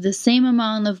have the same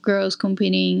amount of girls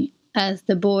competing as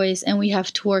the boys and we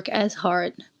have to work as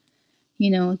hard,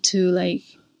 to like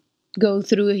go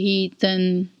through a heat,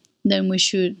 then we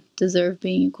should deserve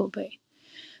being equal pay.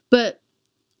 But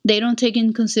they don't take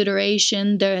in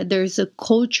consideration there's a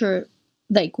culture,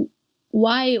 like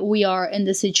why we are in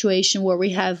the situation where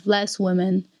we have less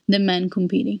women than men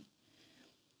competing.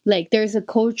 Like there's a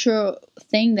cultural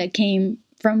thing that came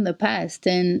from the past,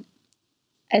 and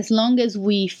as long as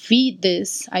we feed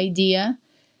this idea,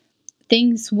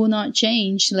 things will not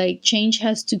change. Like change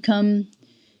has to come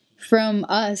from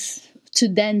us to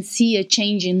then see a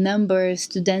change in numbers,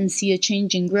 to then see a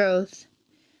change in growth.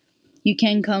 You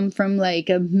can come from like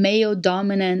a male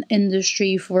dominant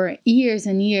industry for years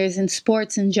and years in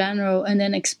sports in general, and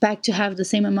then expect to have the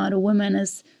same amount of women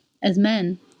as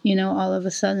men, all of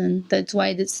a sudden. That's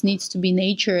why this needs to be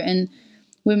nature, and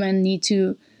women need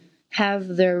to have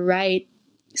their right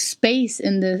space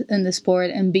in the sport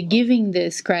and be giving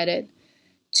this credit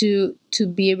to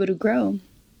be able to grow.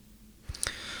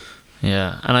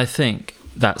 Yeah, and I think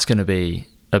that's going to be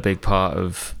a big part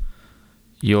of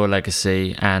your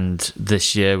legacy, and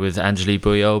this year with Angelique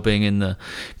Bouyol being in the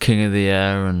King of the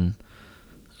Air and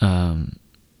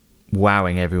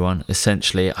wowing everyone.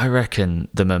 Essentially, I reckon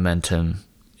the momentum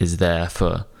is there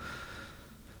for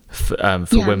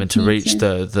women to reach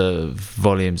the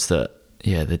volumes that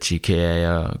the GKA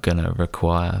are gonna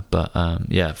require. But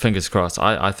fingers crossed.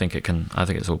 I think it can. I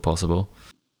think it's all possible.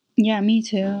 Yeah, me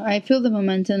too. I feel the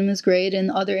momentum is great, and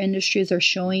other industries are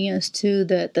showing us too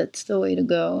that that's the way to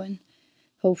go, and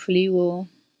hopefully we'll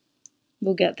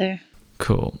get there.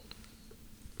 Cool.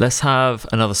 Let's have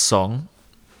another song.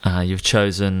 You've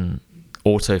chosen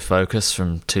Autofocus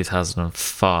from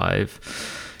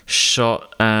 2005.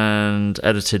 Shot and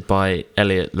edited by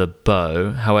Elliot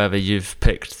LeBeau. However, you've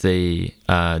picked the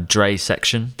Dre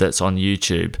section that's on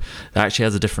YouTube. It actually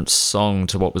has a different song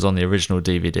to what was on the original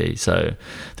DVD. So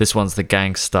this one's the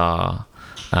Gangstar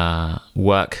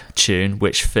Work tune,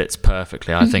 which fits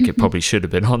perfectly. I think it probably should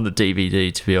have been on the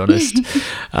DVD, to be honest.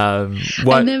 I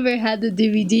never had the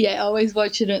DVD. I always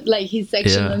watched it like his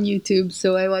section on YouTube,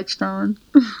 so I watched that one.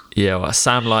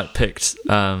 Sam Light picked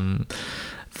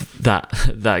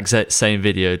that exact same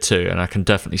video too, and I can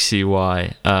definitely see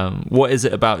why. What is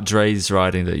it about Dre's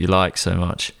riding that you like so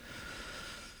much?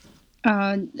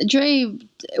 Dre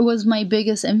was my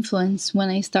biggest influence when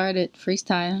I started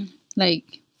freestyle,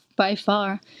 like by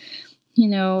far.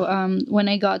 When I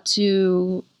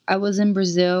was in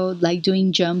Brazil, like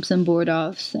doing jumps and board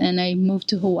offs, and I moved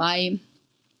to Hawaii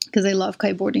because I love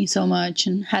kiteboarding so much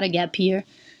and had a gap year.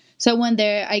 So I went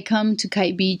there, I come to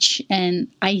Kite Beach, and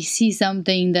I see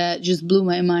something that just blew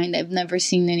my mind. I've never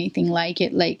seen anything like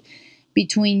it. Like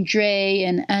between Dre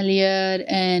and Elliot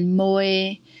and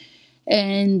Moe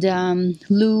and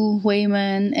Lou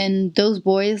Wayman and those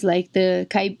boys, like the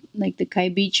Kite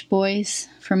Beach boys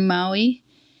from Maui,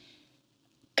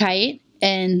 Kite,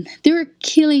 and they were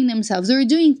killing themselves. They were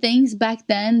doing things back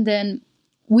then that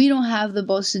we don't have the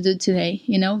balls to do today.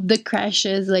 The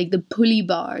crashes, like the pulley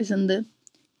bars and the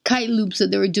kite loops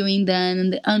that they were doing then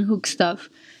and the unhook stuff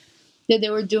that they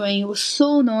were doing. It was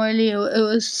so gnarly. It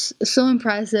was so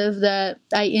impressive that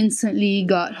I instantly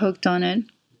got hooked on it.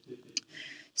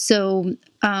 So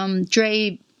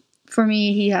Dre, for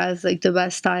me, he has like the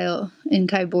best style in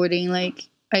kiteboarding. Like,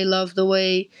 I love the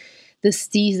way the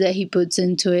steez that he puts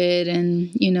into it, and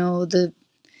you know,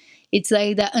 it's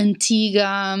like that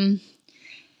Antigua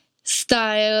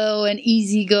style and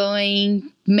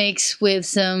easygoing mixed with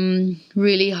some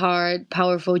really hard,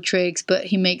 powerful tricks, but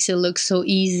he makes it look so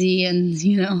easy and,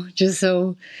 you know, just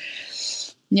so,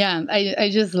 yeah,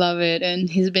 I just love it. And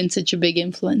he's been such a big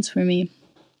influence for me.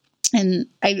 And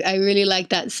I really like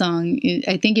that song.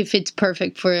 I think it fits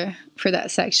perfect for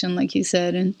that section, like you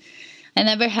said. And I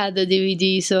never had the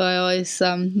DVD, so I always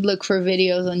look for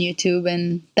videos on YouTube,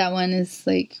 and that one is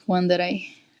like one that I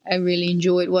really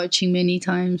enjoyed watching many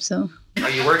times. So. Are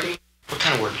you working? What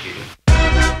kind of work do you do?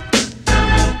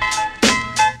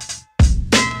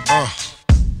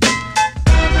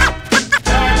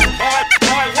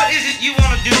 Boy, what is it you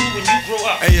want to do when you grow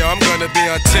up? Hey yo, I'm gonna be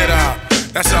on TikTok.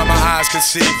 That's all my eyes can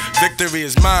see. Victory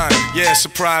is mine, yeah,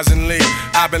 surprisingly.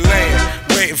 I've been laying,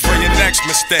 waiting for your next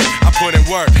mistake. I put in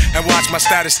work and watch my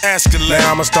status escalate.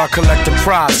 Now I'ma start collecting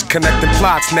props, connecting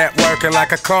plots, networking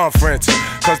like a conference.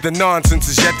 Cause the nonsense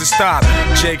is yet to stop.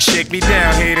 Jake, shake me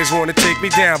down, haters wanna take me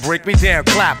down, break me down,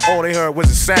 clap, all they heard was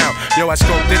a sound. Yo, I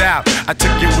scoped it out, I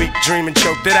took your weak dream and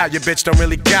choked it out. Your bitch don't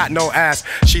really got no ass,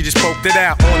 she just poked it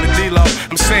out on the D-Lo.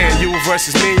 I'm saying you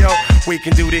versus me, yo, we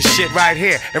can do this shit right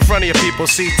here in front of your people.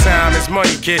 See, time is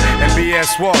money, kid, and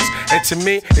BS walks. And to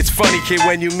me, it's funny, kid,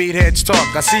 when you meet heads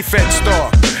talk. I see feds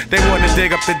talk, they wanna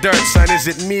dig up the dirt, son. Is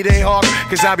it me they hawk?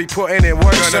 Cause I be putting in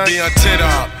work, son. Gonna be on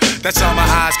TikTok. That's all my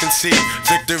eyes can see.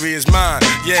 Victory is mine,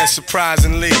 yeah,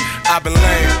 surprisingly. I've been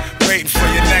laying, waiting for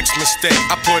your next mistake.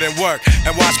 I put in work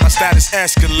and watch my status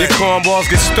escalate. Your cornballs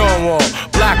get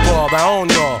stonewalled, blackballed, I own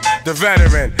y'all. The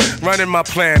veteran, running my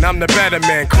plan, I'm the better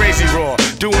man. Crazy raw,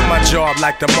 doing my job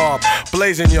like the mob.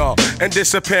 Blazing y'all, and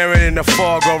disappearing in the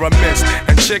fog or a mist.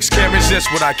 And chicks can't resist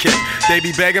what I kick. They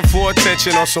be begging for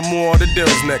attention on some more of the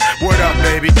deals, Nick. Word up,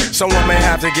 baby, someone may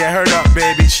have to get hurt up,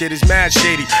 baby. Shit is mad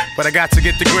shady, but I got to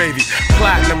get the gravy.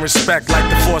 Platinum respect like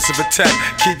the force of a tech.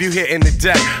 Keep you hitting the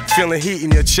deck, feeling heat in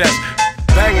your chest.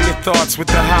 Banging your thoughts with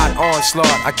the hot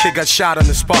onslaught. A kid got shot on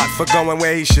the spot for going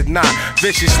where he should not.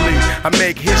 Viciously, I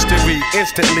make history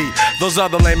instantly. Those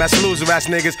other lame ass loser ass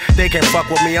niggas, they can't fuck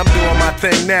with me. I'm doing my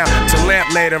thing now to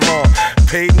lamp later on.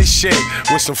 Paid in the shit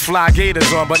with some fly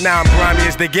gators on, but now I'm grimy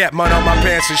as they get. Mud on my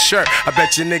pants and shirt. I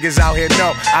bet you niggas out here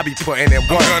know I be putting in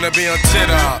work. I'm gonna be on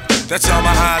TikTok. That's all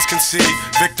my eyes can see.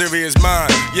 Victory is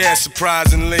mine, yeah,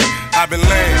 surprisingly. I've been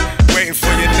laying, waiting for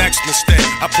your next mistake.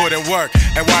 I put in work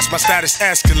and watch my status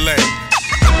escalate.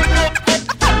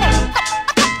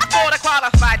 For the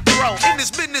qualified pro in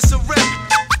this business of rap.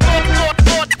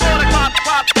 For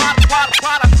the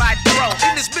qualified pro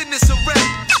in this business of rap.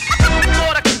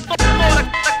 For the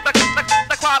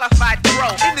qualified pro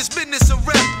in this business of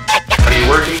rap. Are you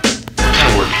working? What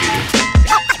kind of work do you do?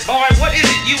 Boy, what is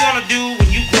it you want to do when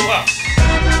you grow up?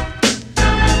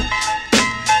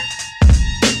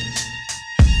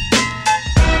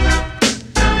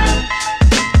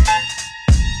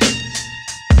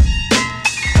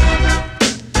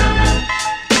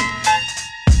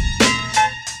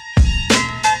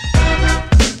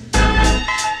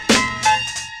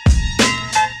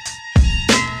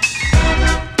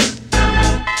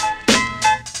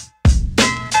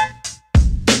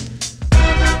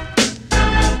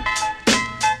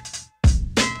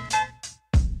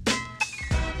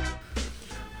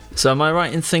 So am I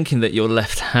right in thinking that you're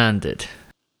left-handed?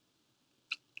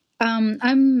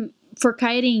 I'm for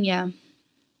kiting, yeah.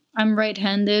 I'm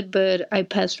right-handed, but I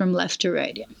pass from left to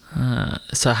right, yeah.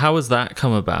 So how has that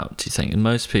come about, do you think?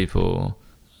 Most people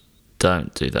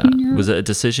don't do that. No. Was it a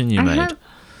decision you made?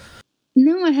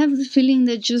 No, I have the feeling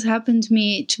that just happened to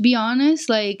me. To be honest,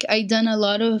 like, I done a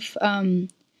lot of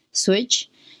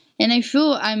switch, and I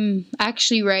feel I'm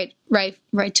actually right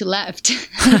to left.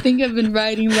 I think I've been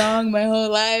riding wrong my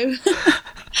whole life.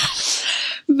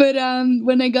 But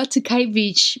when I got to Kite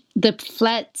Beach, the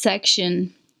flat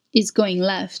section is going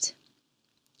left.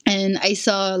 And I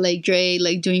saw like Dre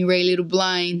like doing Ray Little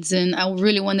blinds, and I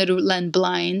really wanted to land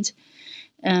blind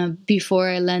before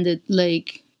I landed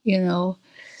like, you know,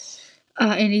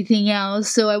 anything else.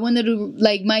 So I wanted to,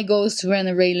 like, my goal is to run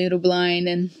a Ray Little blind,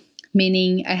 and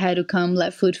meaning I had to come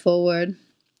left foot forward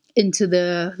into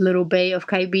the little bay of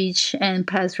Kite Beach and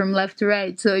pass from left to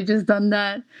right. So I just done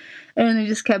that, and I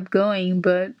just kept going,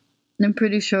 but I'm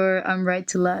pretty sure I'm right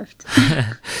to left.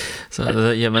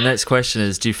 So yeah, my next question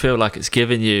is: do you feel like it's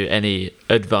given you any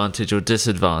advantage or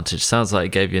disadvantage? Sounds like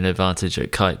it gave you an advantage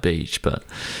at Kite Beach, but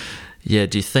yeah,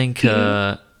 do you think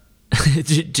do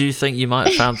you think you might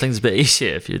have found things a bit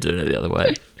easier if you're doing it the other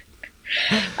way?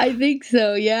 I think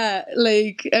so, yeah.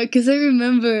 Like, because I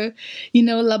remember,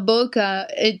 La Boca,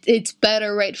 it's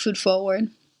better right foot forward,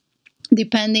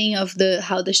 depending of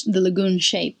how the lagoon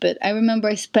shape. But I remember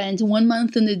I spent 1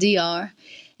 month in the DR,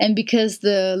 and because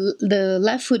the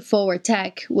left foot forward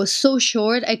tack was so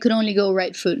short, I could only go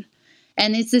right foot.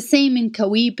 And it's the same in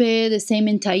Cahuipe, the same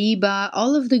in Taiba.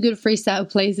 All of the good freestyle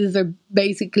places are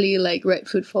basically like right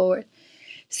foot forward.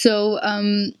 So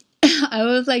I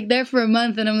was like there for a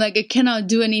month, and I'm like, I cannot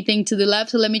do anything to the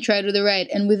left, so let me try to the right.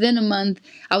 And within a month,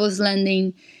 I was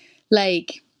landing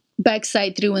like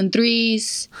backside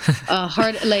 3-1-3s,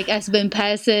 hard like S-bend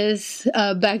passes,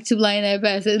 back to blind air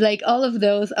passes, like all of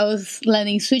those. I was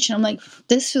landing switch, and I'm like,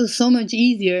 this feels so much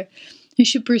easier. You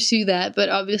should pursue that. But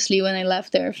obviously, when I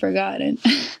left there, I forgot, and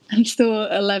I'm still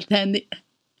a left-handed.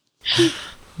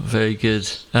 Very good.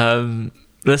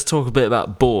 Let's talk a bit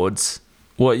about boards.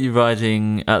 What are you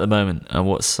riding at the moment, and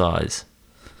what size?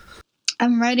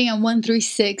 I'm riding a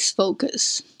 136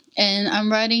 Focus, and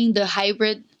I'm riding the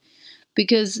hybrid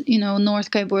because,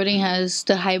 North Kiteboarding has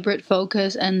the hybrid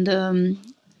Focus and the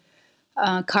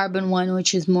carbon one,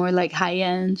 which is more like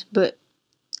high-end. But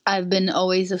I've been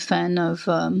always a fan of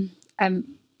I'm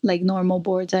like normal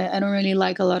boards. I don't really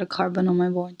like a lot of carbon on my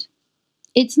board.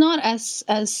 It's not as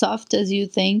soft as you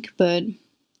think, but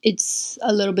it's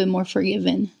a little bit more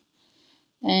forgiving.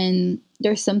 And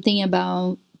there's something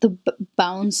about the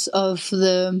bounce of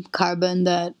the carbon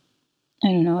that, I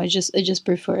don't know, I just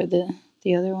prefer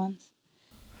the other ones.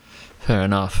 Fair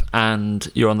enough. And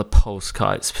you're on the Pulse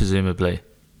kites, presumably?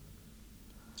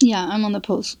 Yeah, I'm on the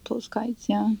Pulse kites,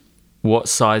 yeah. What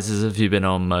sizes have you been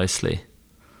on mostly?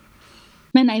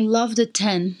 Man, I love the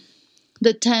 10.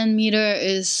 The 10 meter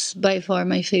is by far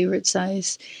my favorite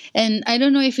size. And I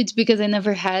don't know if it's because I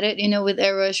never had it. With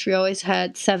Airrush, we always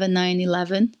had 7, 9,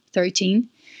 11, 13.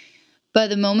 But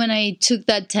the moment I took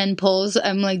that 10 pulse,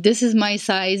 I'm like, this is my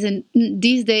size. And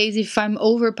these days, if I'm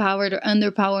overpowered or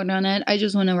underpowered on it, I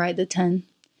just want to ride the 10.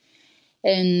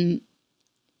 And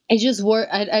I just work.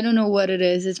 I don't know what it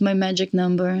is. It's my magic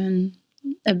number. And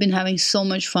I've been having so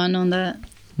much fun on that.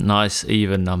 Nice,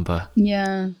 even number.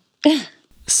 Yeah.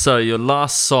 So your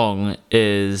last song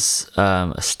is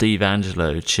a Steve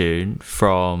Angelo tune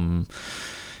from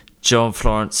John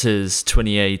Florence's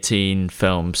 2018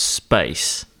 film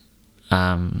Space.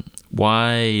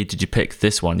 Why did you pick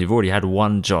this one? You've already had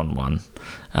one John one.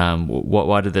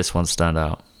 Why did this one stand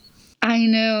out? I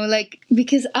know,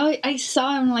 because I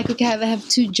saw him like, okay, I have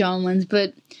two John ones,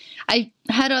 but I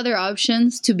had other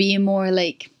options to be more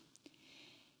like,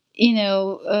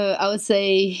 I would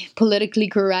say politically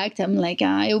correct. I'm like,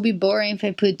 it would be boring if I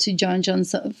put two John.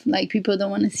 So, like, people don't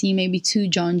want to see maybe two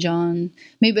John.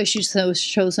 Maybe I should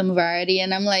show some variety.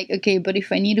 And I'm like, okay, but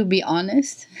if I need to be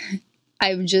honest,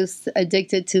 I'm just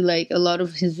addicted to like a lot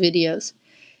of his videos.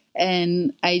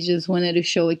 And I just wanted to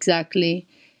show exactly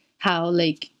how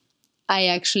like I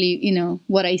actually,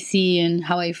 what I see and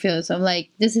how I feel. So I'm like,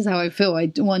 this is how I feel.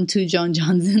 I want two Johns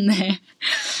in there.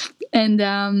 And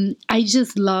I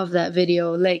just love that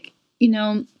video. Like,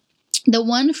 the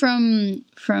one from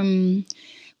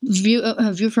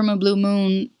View from a Blue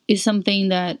Moon is something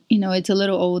that, it's a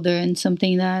little older and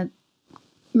something that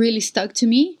really stuck to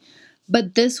me.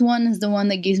 But this one is the one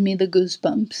that gives me the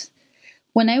goosebumps.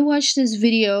 When I watch this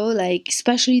video, like,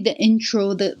 especially the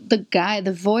intro, the guy,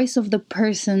 the voice of the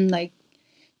person, like,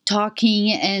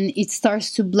 talking, and it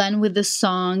starts to blend with the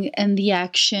song and the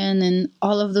action and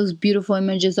all of those beautiful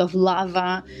images of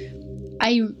lava,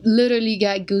 I literally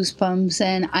get goosebumps,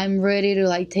 and I'm ready to,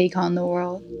 like, take on the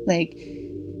world. Like,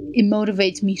 it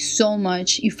motivates me so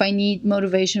much. If I need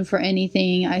motivation for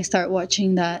anything, I start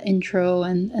watching that intro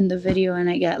and the video, and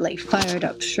I get, like, fired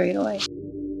up straight away.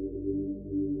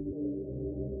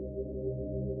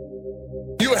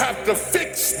 You have to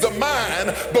fix the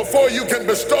mind before you can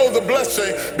bestow the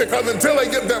blessing, because until they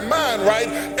get their mind right,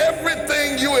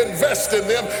 everything you invest in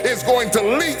them is going to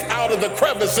leak out of the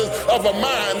crevices of a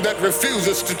mind that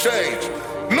refuses to change.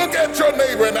 Look at your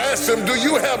neighbor and ask him, do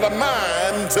you have a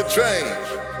mind to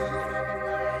change?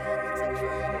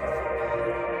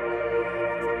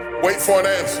 Wait for an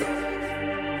answer.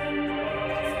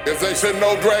 If they say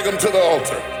no, drag them to the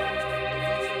altar.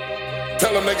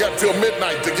 Tell them they got till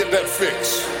midnight to get that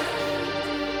fix.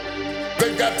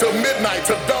 They've got till midnight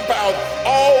to dump out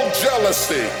all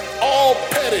jealousy, all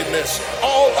pettiness,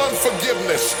 all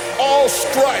unforgiveness, all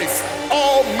strife,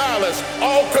 all malice. malice,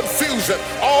 all confusion,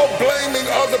 all blaming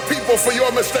other people for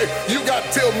your mistake. You got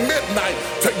till midnight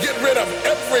to get rid of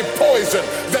every poison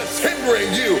that's hindering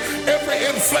you, every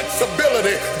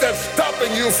inflexibility that's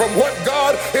stopping you from what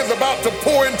God is about to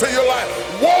pour into your life.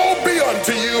 Woe be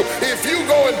unto you if you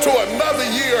go into another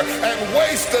year and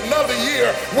waste another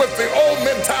year with the old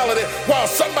mentality while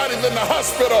somebody's in the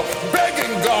hospital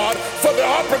begging God for the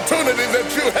opportunity that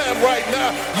you have right now.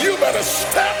 You better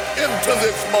step into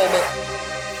this moment.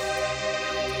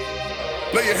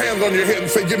 Lay your hands on your head and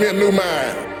say, give me a new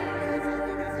mind.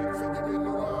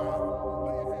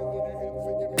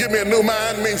 Give me a new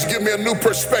mind means give me a new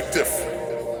perspective.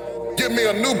 Give me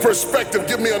a new perspective.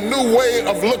 Give me a new way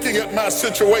of looking at my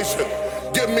situation.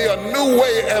 Give me a new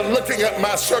way of looking at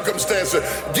my circumstances.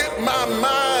 Get my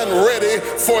mind ready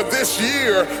for this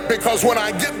year, because when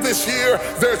I get this year,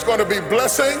 there's going to be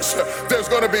blessings, there's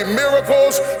going to be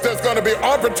miracles, there's going to be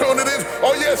opportunities.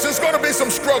 Oh yes, it's going to be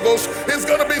some struggles, it's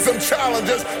going to be some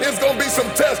challenges, it's going to be some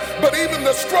tests, but even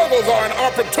the struggles are an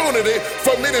opportunity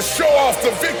for me to show off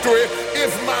the victory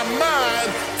if my mind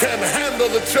can handle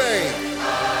the change.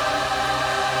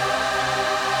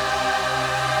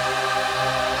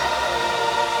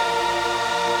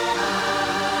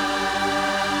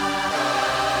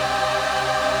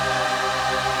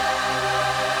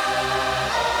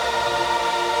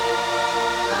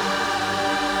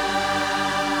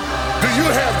 You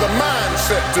have the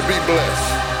mindset to be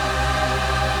blessed.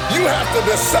 You have to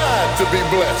decide to be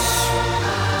blessed.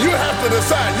 You have to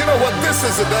decide, you know what, this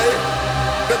is a day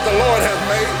that the Lord has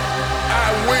made. I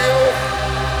will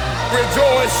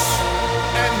rejoice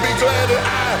and be glad that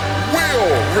I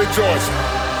will rejoice.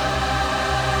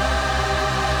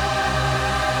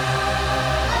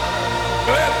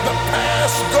 Let the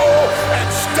past go and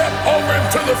step over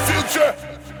into the future.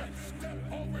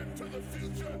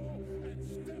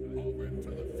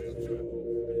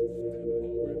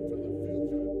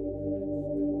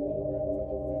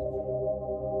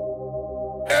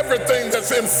 Everything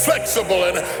that's inflexible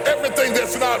and everything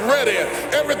that's not ready,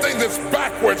 everything that's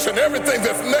backwards and everything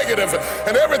that's negative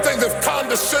and everything that's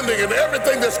condescending and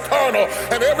everything that's carnal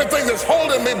and everything that's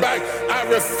holding me back, I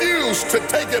refuse to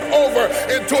take it over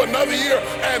into another year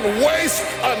and waste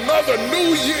another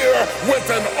new year with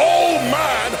an old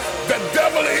mind. The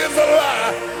devil is a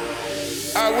lie.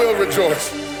 I will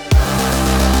rejoice.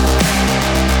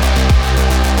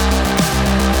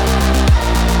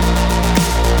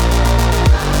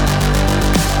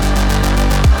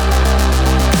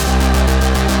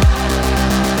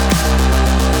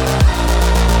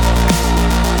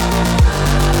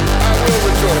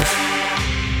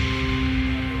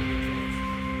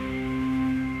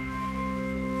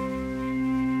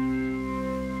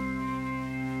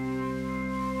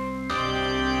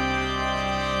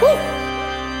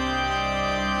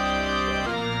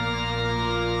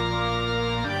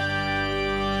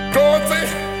 Dorothy,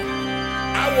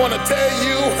 I want to tell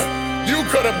you, you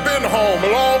could have been home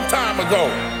a long time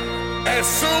ago. As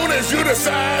soon as you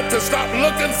decide to stop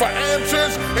looking for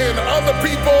answers in other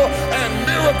people and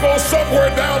miracles somewhere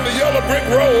down the yellow brick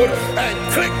road and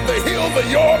click the heels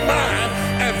of your mind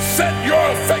and set your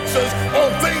affections on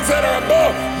things that are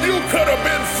above, you could have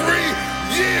been free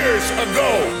years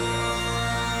ago.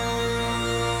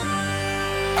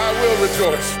 I will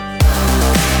rejoice.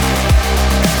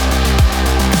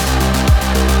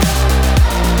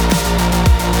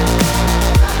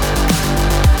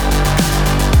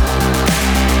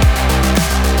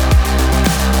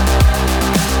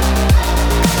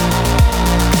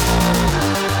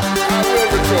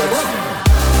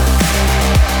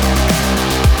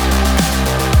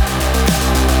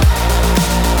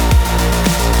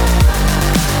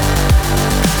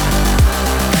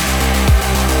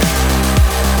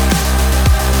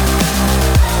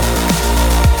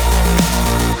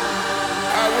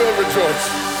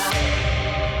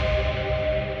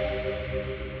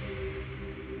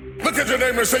 Look at your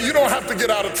neighbor and say, you don't have to get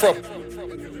out of trouble.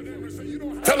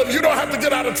 Tell them you don't have to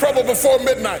get out of trouble before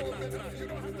midnight.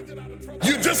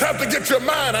 You just have to get your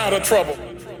mind out of trouble.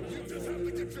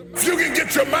 If you can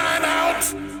get your mind out,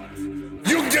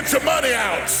 you can get your money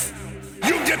out.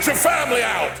 You can get your family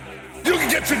out. You can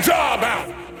get your job out.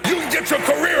 You can get your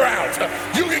career out.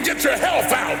 You can get your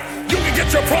health out. You can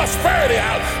get your prosperity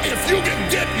out. If you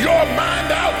can get your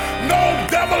mind out, no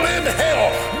devil in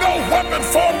hell, no weapon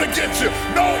formed against you,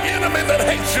 no enemy that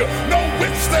hates you, no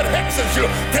witch that hexes you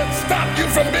can stop you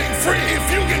from being free. If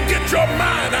you can get your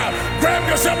mind out, grab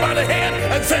yourself by the hand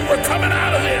and say, we're coming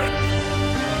out of there.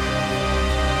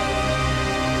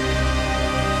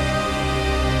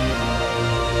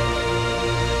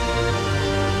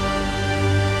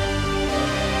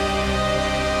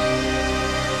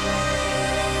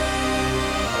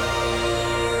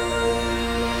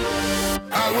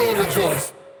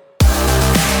 rejoice.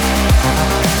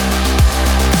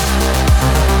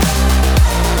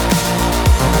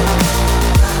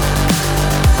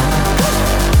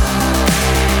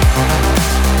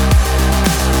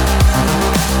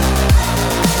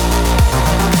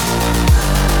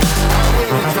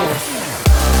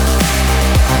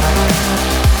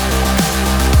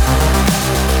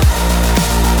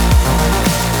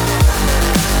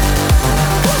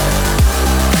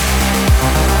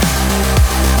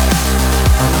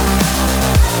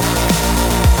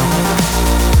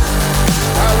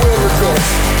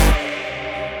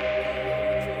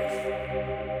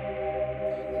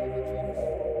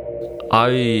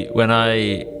 When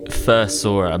I first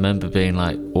saw it, I remember being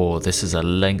like, oh, this is a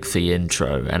lengthy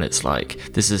intro, and it's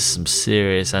like, this is some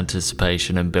serious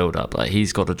anticipation and build up. Like,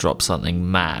 he's got to drop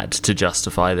something mad to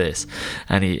justify this.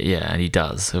 And he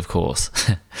does, of course.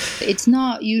 It's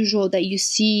not usual that you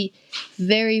see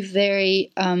very,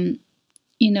 very,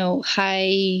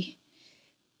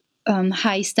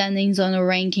 high standings on a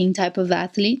ranking type of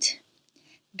athlete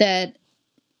that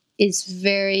is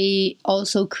very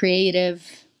also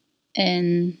creative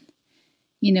and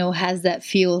has that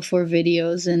feel for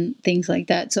videos and things like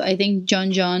that. So I think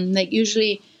John, like,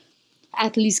 usually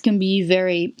athletes can be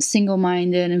very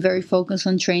single-minded and very focused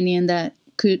on training, and that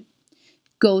could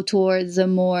go towards a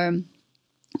more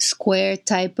square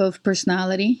type of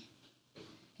personality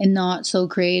and not so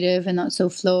creative and not so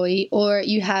flowy. Or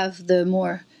you have the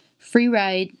more free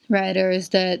riders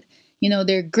that,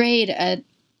 they're great at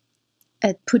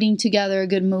putting together a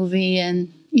good movie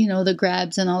and, the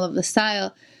grabs and all of the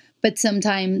style, but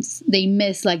sometimes they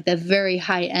miss like that very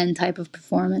high end type of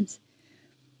performance.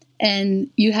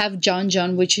 And you have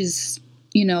John, which is,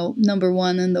 number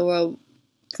one in the world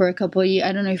for a couple of years.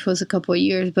 I don't know if it was a couple of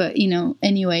years, but,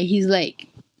 anyway, he's like,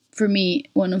 for me,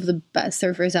 one of the best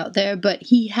surfers out there. But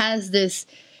he has this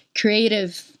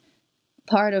creative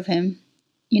part of him.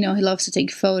 He loves to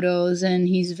take photos and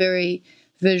he's very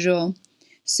visual.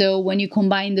 So when you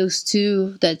combine those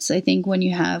two, that's, I think, when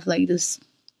you have like this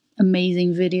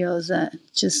amazing videos that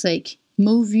just like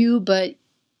move you but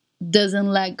doesn't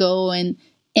let go in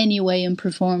any way in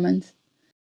performance.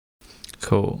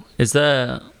 Cool. Is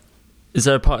there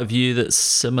a part of you that's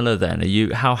similar then?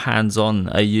 How hands-on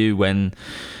are you when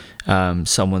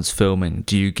someone's filming?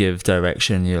 Do you give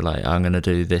direction? You're like, I'm going to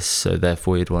do this, so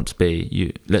therefore you'd want to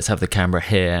be, let's have the camera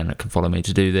here and it can follow me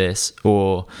to do this?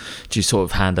 Or do you sort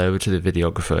of hand over to the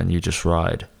videographer and you just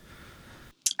ride?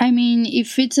 I mean,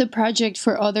 if it's a project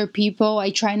for other people,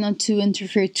 I try not to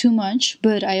interfere too much,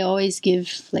 but I always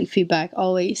give like feedback,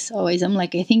 always. I'm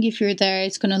like, I think if you're there,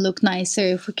 it's going to look nicer.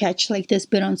 If we catch like this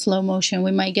bit on slow motion, we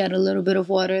might get a little bit of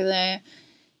water there.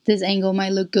 This angle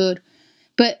might look good.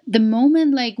 But the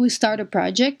moment like we start a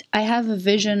project, I have a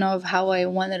vision of how I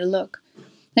want it to look.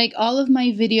 Like all of my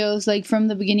videos, like from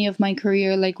the beginning of my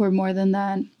career, like were More Than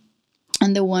That.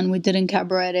 And the one we did in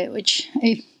Cabaret,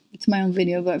 it's my own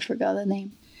video, but I forgot the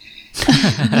name.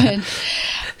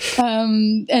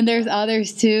 And there's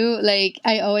others too. Like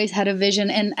I always had a vision,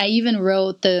 and I even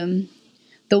wrote the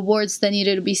words that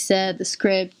needed to be said, the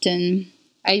script, and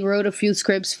I wrote a few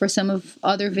scripts for some of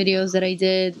other videos that I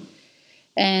did,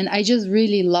 and I just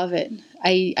really love it.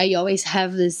 I always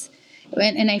have this,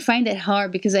 and I find it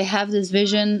hard because I have this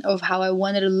vision of how I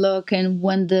want it to look and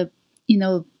when the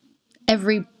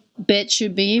every bit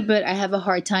should be, but I have a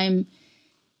hard time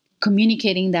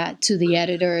communicating that to the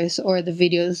editors or the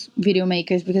video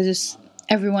makers, because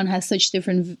everyone has such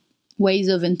different ways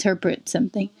of interpret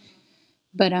something.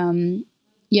 But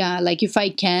like if I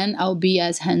can, I'll be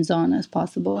as hands-on as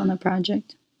possible on a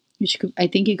project, which I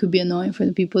think it could be annoying for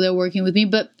the people that are working with me.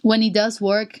 But when it does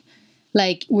work,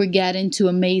 like we're getting to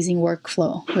amazing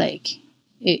workflow. Like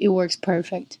it works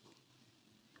perfect.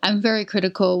 I'm very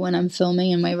critical when I'm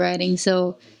filming and my writing,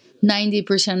 so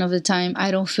 90% of the time I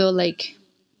don't feel like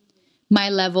my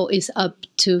level is up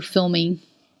to filming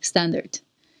standard.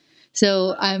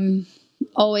 So I'm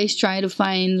always trying to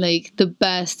find like the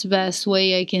best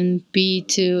way I can be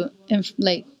to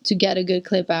get a good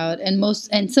clip out.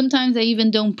 And sometimes I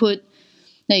even don't put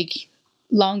like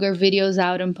longer videos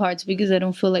out in parts because I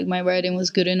don't feel like my writing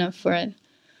was good enough for it.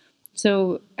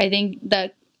 So I think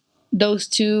that those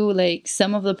two, like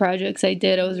some of the projects I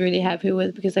did, I was really happy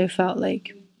with because I felt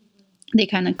like they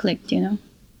kind of clicked, And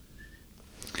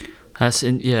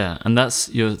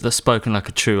that's spoken like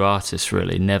a true artist,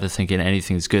 really, never thinking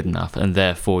anything's good enough, and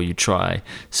therefore you try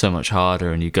so much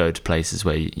harder and you go to places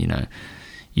where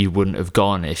you wouldn't have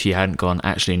gone if you hadn't gone,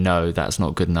 actually no, that's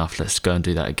not good enough, let's go and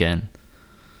do that again.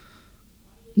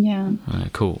 Yeah.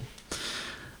 Cool.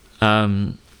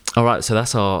 All right, so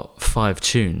that's our 5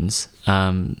 tunes.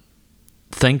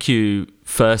 thank you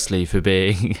firstly for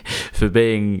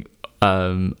being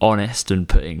honest and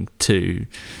putting 2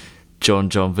 John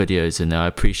videos in there. I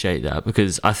appreciate that,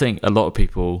 because I think a lot of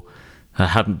people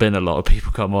haven't been a lot of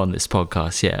people come on this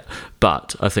podcast yet,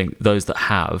 but I think those that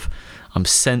have, I'm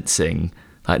sensing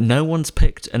like no one's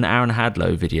picked an Aaron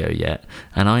Hadlow video yet,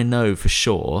 and I know for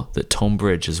sure that Tom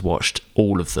Bridge has watched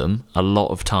all of them a lot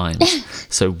of times.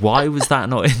 So why was that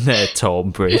not in there, Tom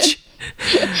Bridge?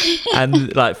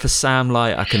 And like for Sam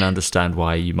Light, I can understand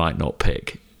why you might not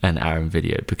pick an Aaron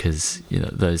video, because you know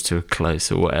those two are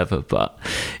close or whatever. But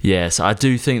yeah, so I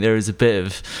do think there's a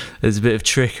bit of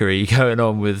trickery going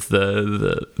on with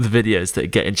the videos that are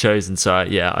getting chosen. So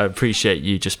I appreciate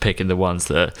you just picking the ones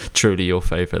that are truly your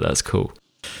favorite. That's cool.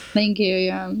 Thank you.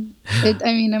 Yeah,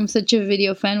 I'm such a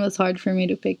video fan. It was hard for me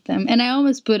to pick them, and I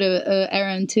almost put a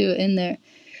Aaron too in there,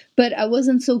 but I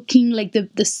wasn't so keen. Like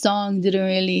the song didn't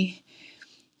really,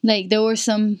 like there were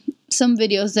some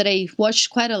videos that I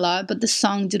watched quite a lot, but the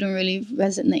song didn't really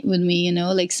resonate with me. You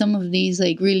know, like some of these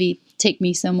like really take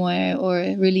me somewhere or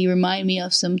really remind me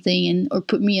of something or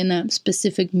put me in a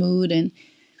specific mood, and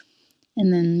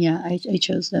then I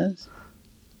chose those.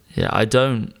 Yeah, I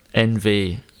don't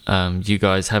envy you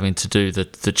guys having to do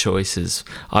the choices.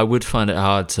 I would find it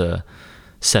hard to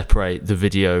separate the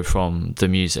video from the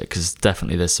music, because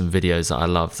definitely there's some videos that I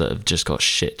love that have just got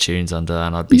shit tunes under,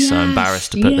 and I'd be so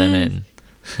embarrassed to put them in.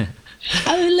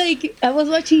 I was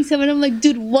watching some and I'm like,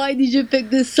 dude, why did you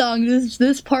pick this song?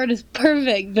 This part is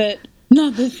perfect, but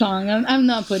not this song. I'm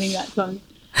not putting that song.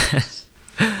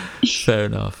 Fair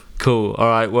enough. Cool. All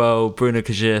right. Well, Bruna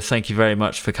Kjær, thank you very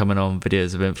much for coming on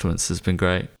Videos of Influence. It's been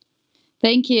great.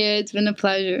 Thank you. It's been a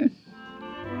pleasure.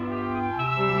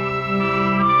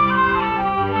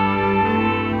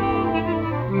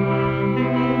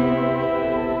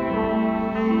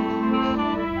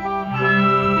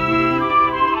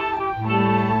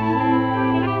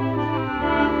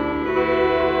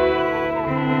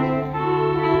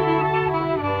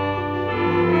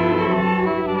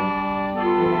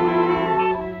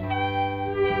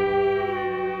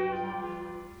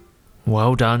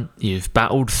 Well done. You've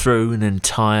battled through an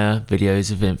entire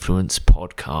Videos of Influence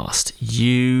podcast.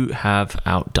 You have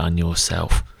outdone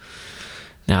yourself.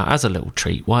 Now, as a little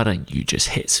treat, why don't you just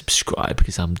hit subscribe,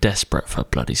 because I'm desperate for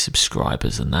bloody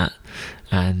subscribers and that.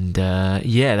 And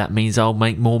that means I'll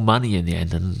make more money in the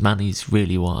end, and money's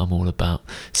really what I'm all about.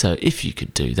 So if you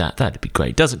could do that, that'd be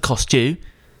great. Doesn't cost you,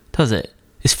 does it?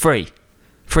 It's free.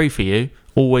 Free for you.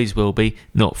 Always will be.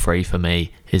 Not free for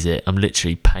me, is it? I'm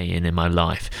literally paying in my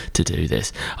life to do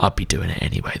this. I'd be doing it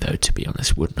anyway, though, to be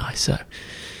honest, wouldn't I? So,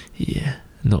 yeah,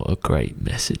 not a great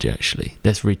message, actually.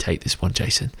 Let's retake this one,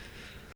 Jason.